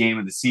last game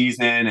of the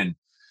season. And,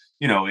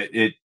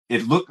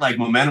 it looked like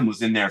momentum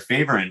was in their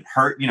favor and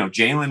hurt.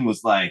 Jalen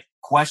was like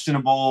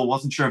questionable,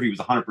 wasn't sure if he was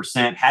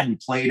 100%,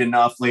 hadn't played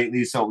enough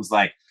lately. So it was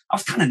like, I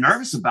was kind of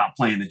nervous about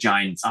playing the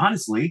Giants,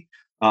 honestly.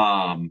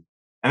 And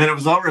then it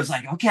was over. It's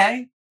like,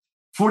 okay,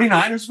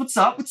 49ers, what's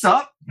up? What's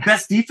up?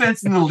 Best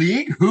defense in the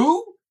league?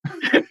 Who?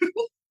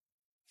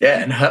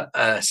 Yeah, and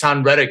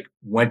Hassan Reddick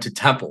went to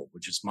Temple,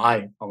 which is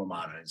my alma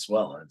mater as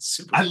well. It's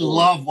super I cool.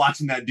 love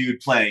watching that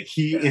dude play.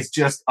 He is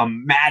just a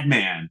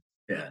madman.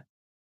 Yeah.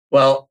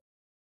 Well,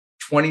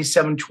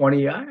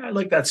 27-20, I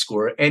like that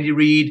score. Andy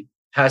Reid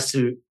has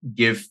to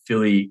give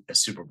Philly a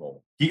Super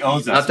Bowl. He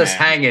owes us, not just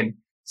man. hanging.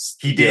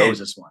 He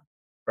owes us one,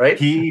 right?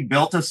 He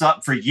built us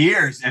up for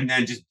years and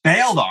then just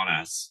bailed on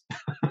us.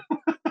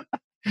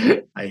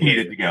 I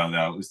Needed to go,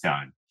 though. It was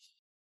time.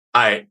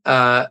 All right.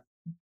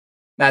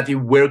 Matthew,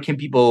 where can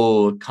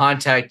people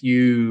contact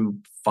you,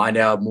 find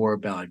out more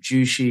about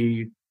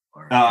Jushi?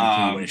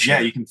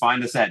 You can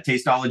find us at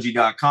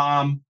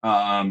tasteology.com.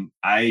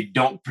 I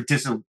don't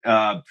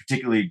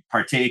particularly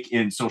partake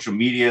in social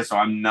media, so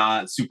I'm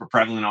not super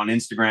prevalent on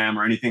Instagram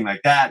or anything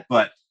like that.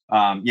 But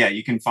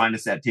you can find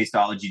us at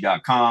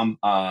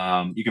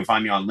tasteology.com. You can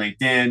find me on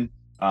LinkedIn.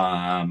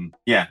 I'm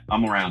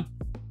around.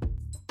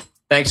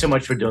 Thanks so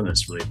much for doing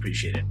this. Really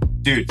appreciate it.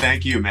 Dude,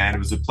 thank you, man. It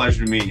was a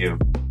pleasure to meet you.